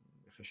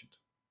efficient.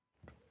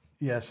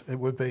 Yes, it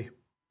would be.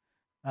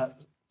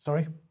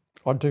 Sorry?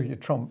 I do you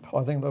Trump.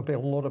 I think there'll be a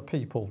lot of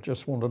people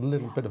just want a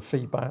little bit of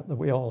feedback that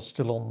we are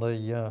still on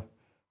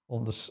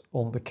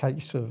the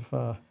case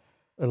of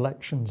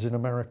elections in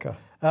America.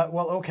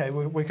 Well, okay,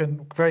 we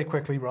can very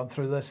quickly run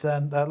through this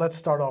then. Let's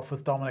start off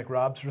with Dominic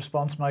Raab's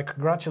response. Mike,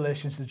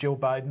 congratulations to Joe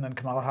Biden and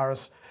Kamala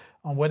Harris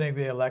on winning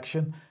the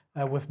election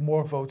with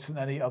more votes than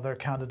any other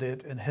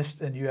candidate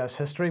in U.S.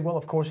 history. Well,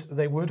 of course,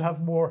 they would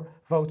have more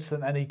votes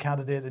than any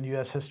candidate in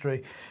U.S.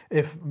 history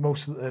if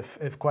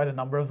quite a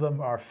number of them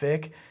are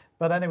fake.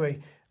 But anyway,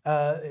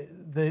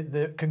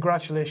 the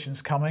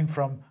congratulations coming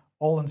from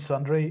all and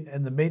sundry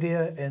in the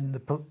media,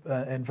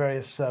 in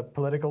various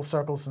political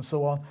circles and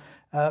so on,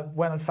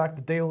 when in fact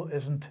the deal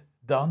isn't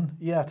done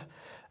yet.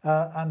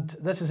 And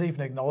this is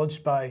even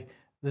acknowledged by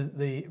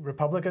the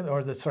Republican,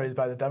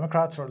 by the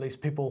Democrats, or at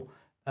least people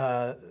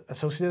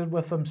associated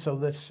with them. So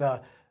this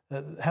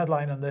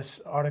headline on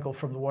this article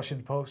from the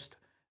Washington Post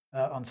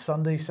on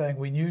Sunday saying,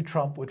 "We knew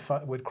Trump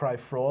would cry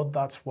fraud.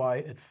 That's why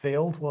it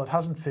failed." Well, it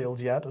hasn't failed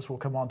yet, as we'll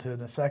come on to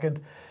in a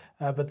second.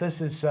 But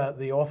this is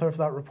the author of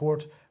that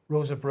report,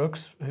 Rosa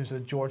Brooks, who's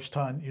a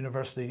Georgetown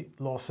University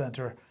Law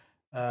Center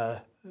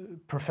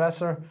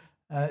professor.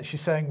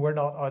 She's saying we're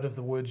not out of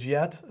the woods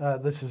yet.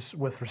 This is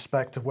with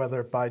respect to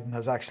whether Biden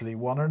has actually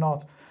won or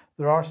not.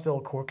 There are still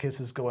court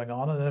cases going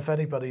on, and if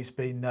anybody's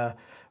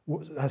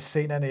has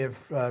seen any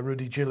of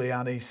Rudy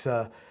Giuliani's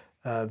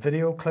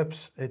video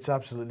clips, it's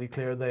absolutely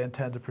clear they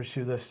intend to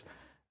pursue this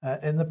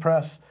in the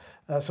press.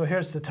 So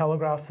here's the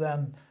Telegraph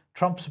then.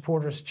 Trump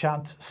supporters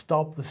chant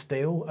 "Stop the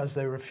Steal" as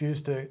they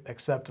refuse to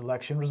accept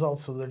election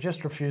results. So they're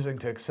just refusing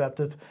to accept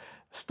it.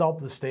 "Stop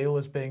the Steal"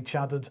 is being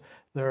chanted.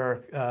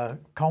 There are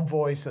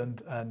convoys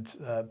and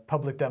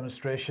public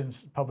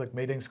demonstrations, public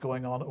meetings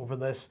going on over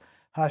this.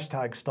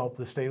 Hashtag "Stop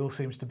the Steal"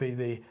 seems to be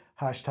the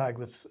hashtag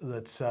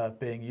that's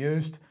being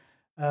used.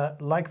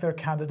 Like their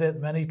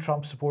candidate, many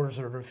Trump supporters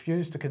have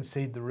refused to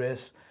concede the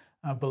race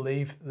and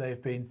believe they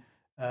have been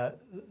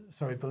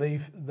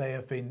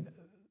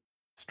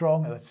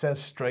strong. It says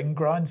string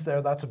grounds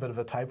there. That's a bit of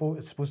a typo.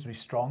 It's supposed to be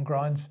strong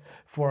grounds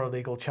for a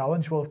legal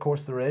challenge. Well, of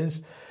course there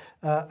is.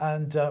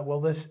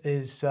 This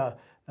is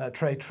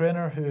Trey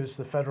Traynor, who is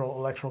the Federal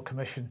Electoral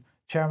Commission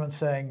chairman,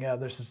 saying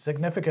there's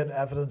significant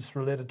evidence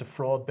related to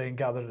fraud being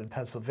gathered in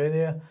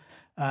Pennsylvania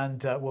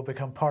and will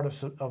become part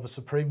of a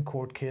Supreme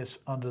Court case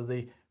under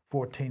the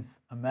 14th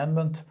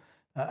Amendment.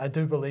 I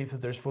do believe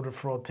that there's voter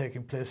fraud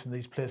taking place in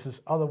these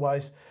places.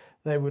 Otherwise,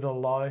 they would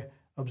allow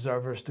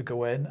observers to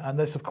go in. And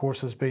this, of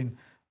course, has been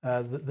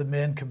the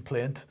main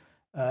complaint,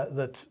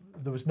 that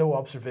there was no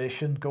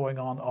observation going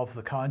on of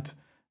the count.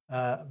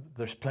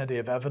 There's plenty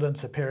of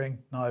evidence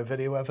appearing now,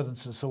 video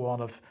evidence and so on,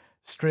 of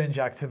strange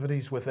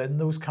activities within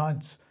those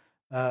counts,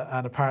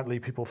 and apparently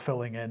people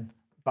filling in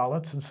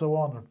ballots and so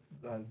on.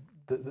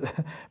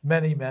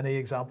 Many, many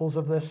examples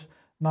of this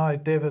now,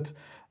 David.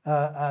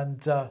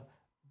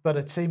 But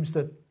it seems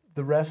that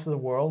the rest of the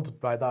world,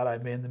 by that I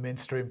mean the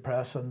mainstream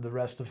press and the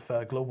rest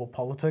of global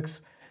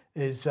politics,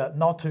 is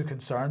not too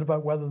concerned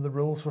about whether the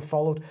rules were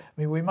followed. I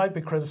mean, we might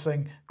be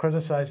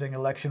criticizing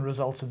election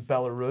results in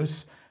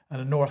Belarus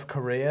and in North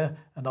Korea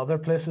and other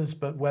places,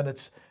 but when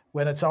it's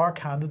our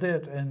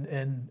candidate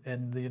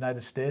in the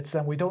United States,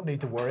 then we don't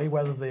need to worry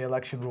whether the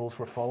election rules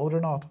were followed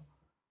or not.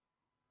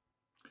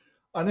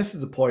 And this is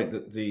the point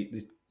that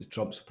the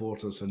Trump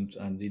supporters and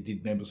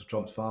indeed members of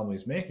Trump's family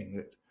is making,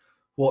 that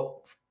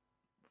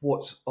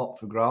what's up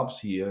for grabs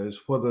here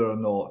is whether or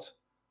not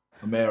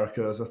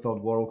America is a third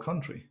world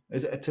country.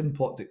 Is it a tin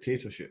pot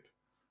dictatorship?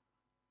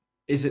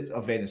 Is it a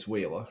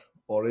Venezuela,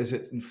 or is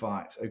it in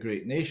fact a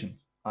great nation?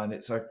 And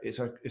it's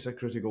a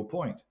critical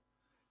point.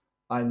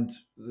 And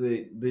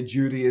the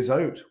jury is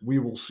out. We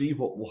will see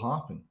what will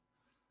happen.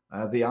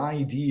 The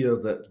idea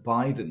that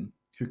Biden,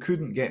 who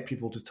couldn't get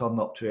people to turn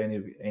up to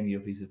any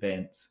of his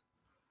events,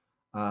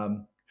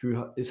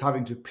 who is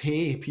having to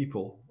pay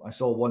people. I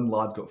saw one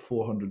lad got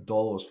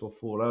 $400 for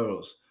 4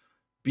 hours,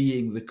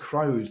 being the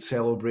crowd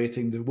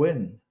celebrating the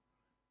win.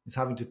 He's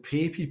having to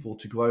pay people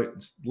to go out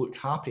and look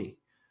happy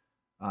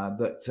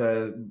that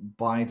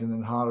Biden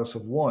and Harris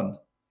have won.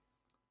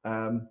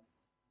 Has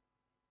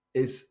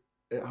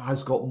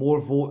got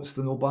more votes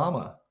than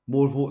Obama,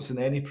 more votes than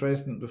any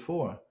president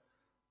before.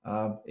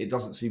 It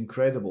doesn't seem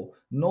credible.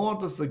 Nor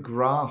does the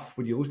graph,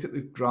 when you look at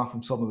the graph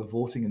from some of the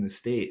voting in the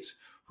states,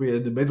 where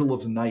in the middle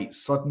of the night,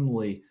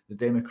 suddenly the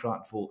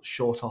Democrat vote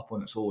shot up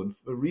on its own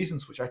for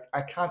reasons which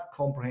I can't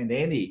comprehend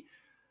any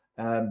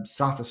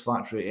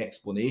satisfactory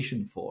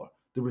explanation for.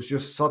 There was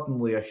just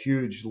suddenly a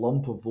huge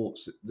lump of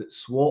votes that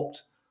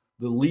swapped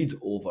the lead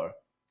over.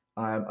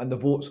 And the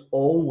votes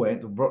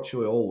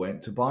virtually all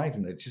went to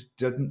Biden. It just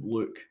didn't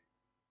look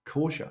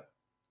kosher,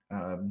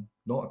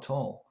 not at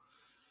all.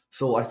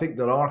 So I think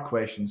there are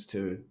questions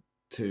to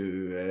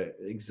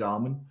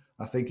examine.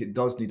 I think it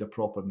does need a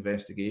proper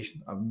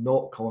investigation. I'm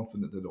not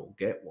confident that it will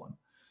get one.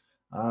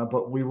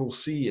 But we will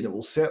see, and it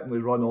will certainly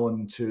run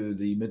on to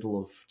the middle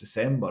of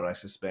December, I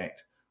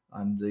suspect,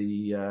 and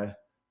the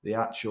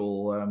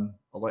actual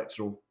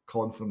electoral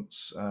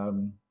conference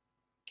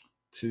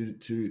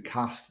to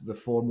cast the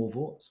formal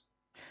votes.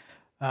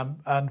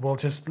 And we'll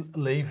just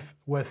leave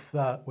with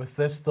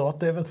this thought,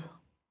 David.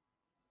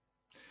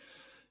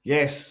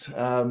 Yes,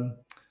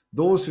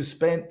 those who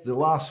spent the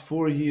last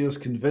 4 years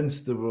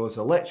convinced there was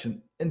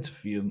election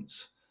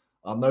interference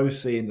are now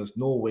saying there's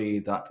no way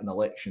that an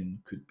election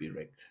could be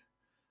rigged.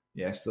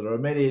 Yes, there are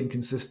many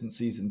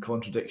inconsistencies and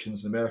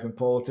contradictions in American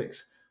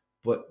politics,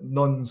 but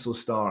none so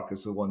stark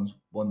as the one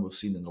we've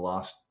seen in the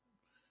last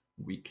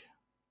week.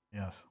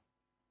 Yes.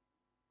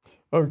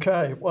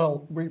 Okay,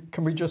 well,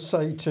 can we just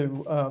say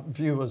to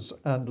viewers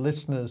and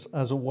listeners,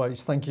 as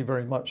always, thank you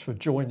very much for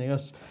joining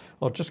us.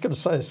 I'm just going to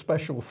say a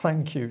special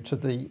thank you to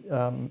the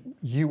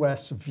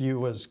US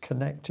viewers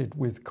connected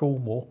with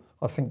Cornwall.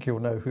 I think you'll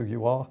know who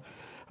you are.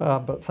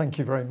 But thank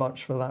you very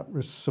much for that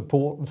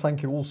support, and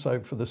thank you also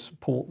for the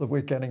support that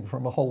we're getting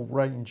from a whole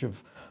range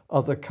of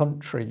other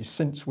countries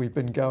since we've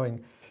been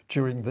going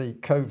during the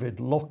COVID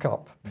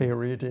lockup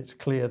period. It's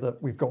clear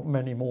that we've got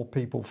many more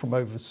people from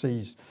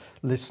overseas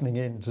listening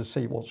in to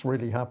see what's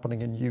really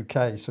happening in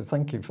UK. So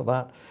thank you for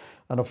that.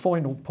 And a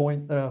final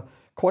point,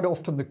 quite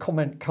often the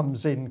comment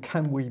comes in,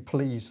 can we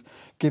please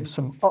give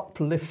some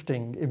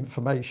uplifting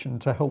information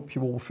to help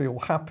you all feel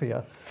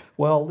happier?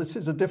 Well, this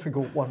is a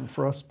difficult one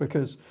for us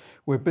because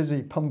we're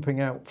busy pumping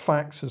out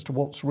facts as to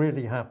what's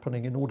really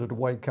happening in order to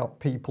wake up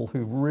people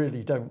who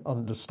really don't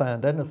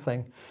understand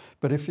anything.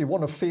 But if you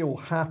want to feel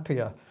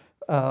happier,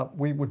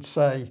 we would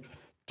say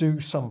do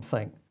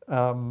something.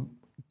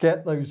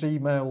 Get those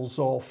emails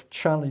off,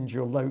 challenge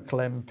your local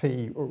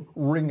MP, or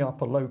ring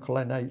up a local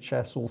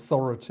NHS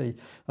authority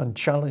and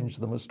challenge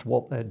them as to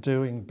what they're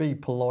doing. Be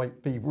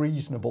polite, be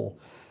reasonable,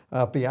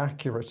 be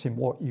accurate in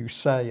what you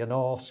say and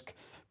ask.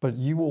 But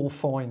you will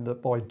find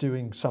that by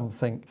doing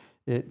something,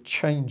 it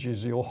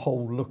changes your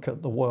whole look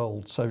at the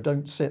world. So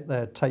don't sit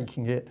there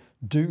taking it,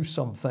 do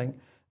something,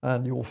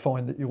 and you'll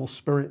find that your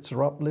spirits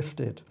are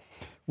uplifted.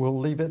 We'll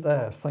leave it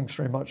there. Thanks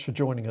very much for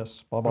joining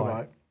us. Bye-bye.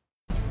 Bye-bye.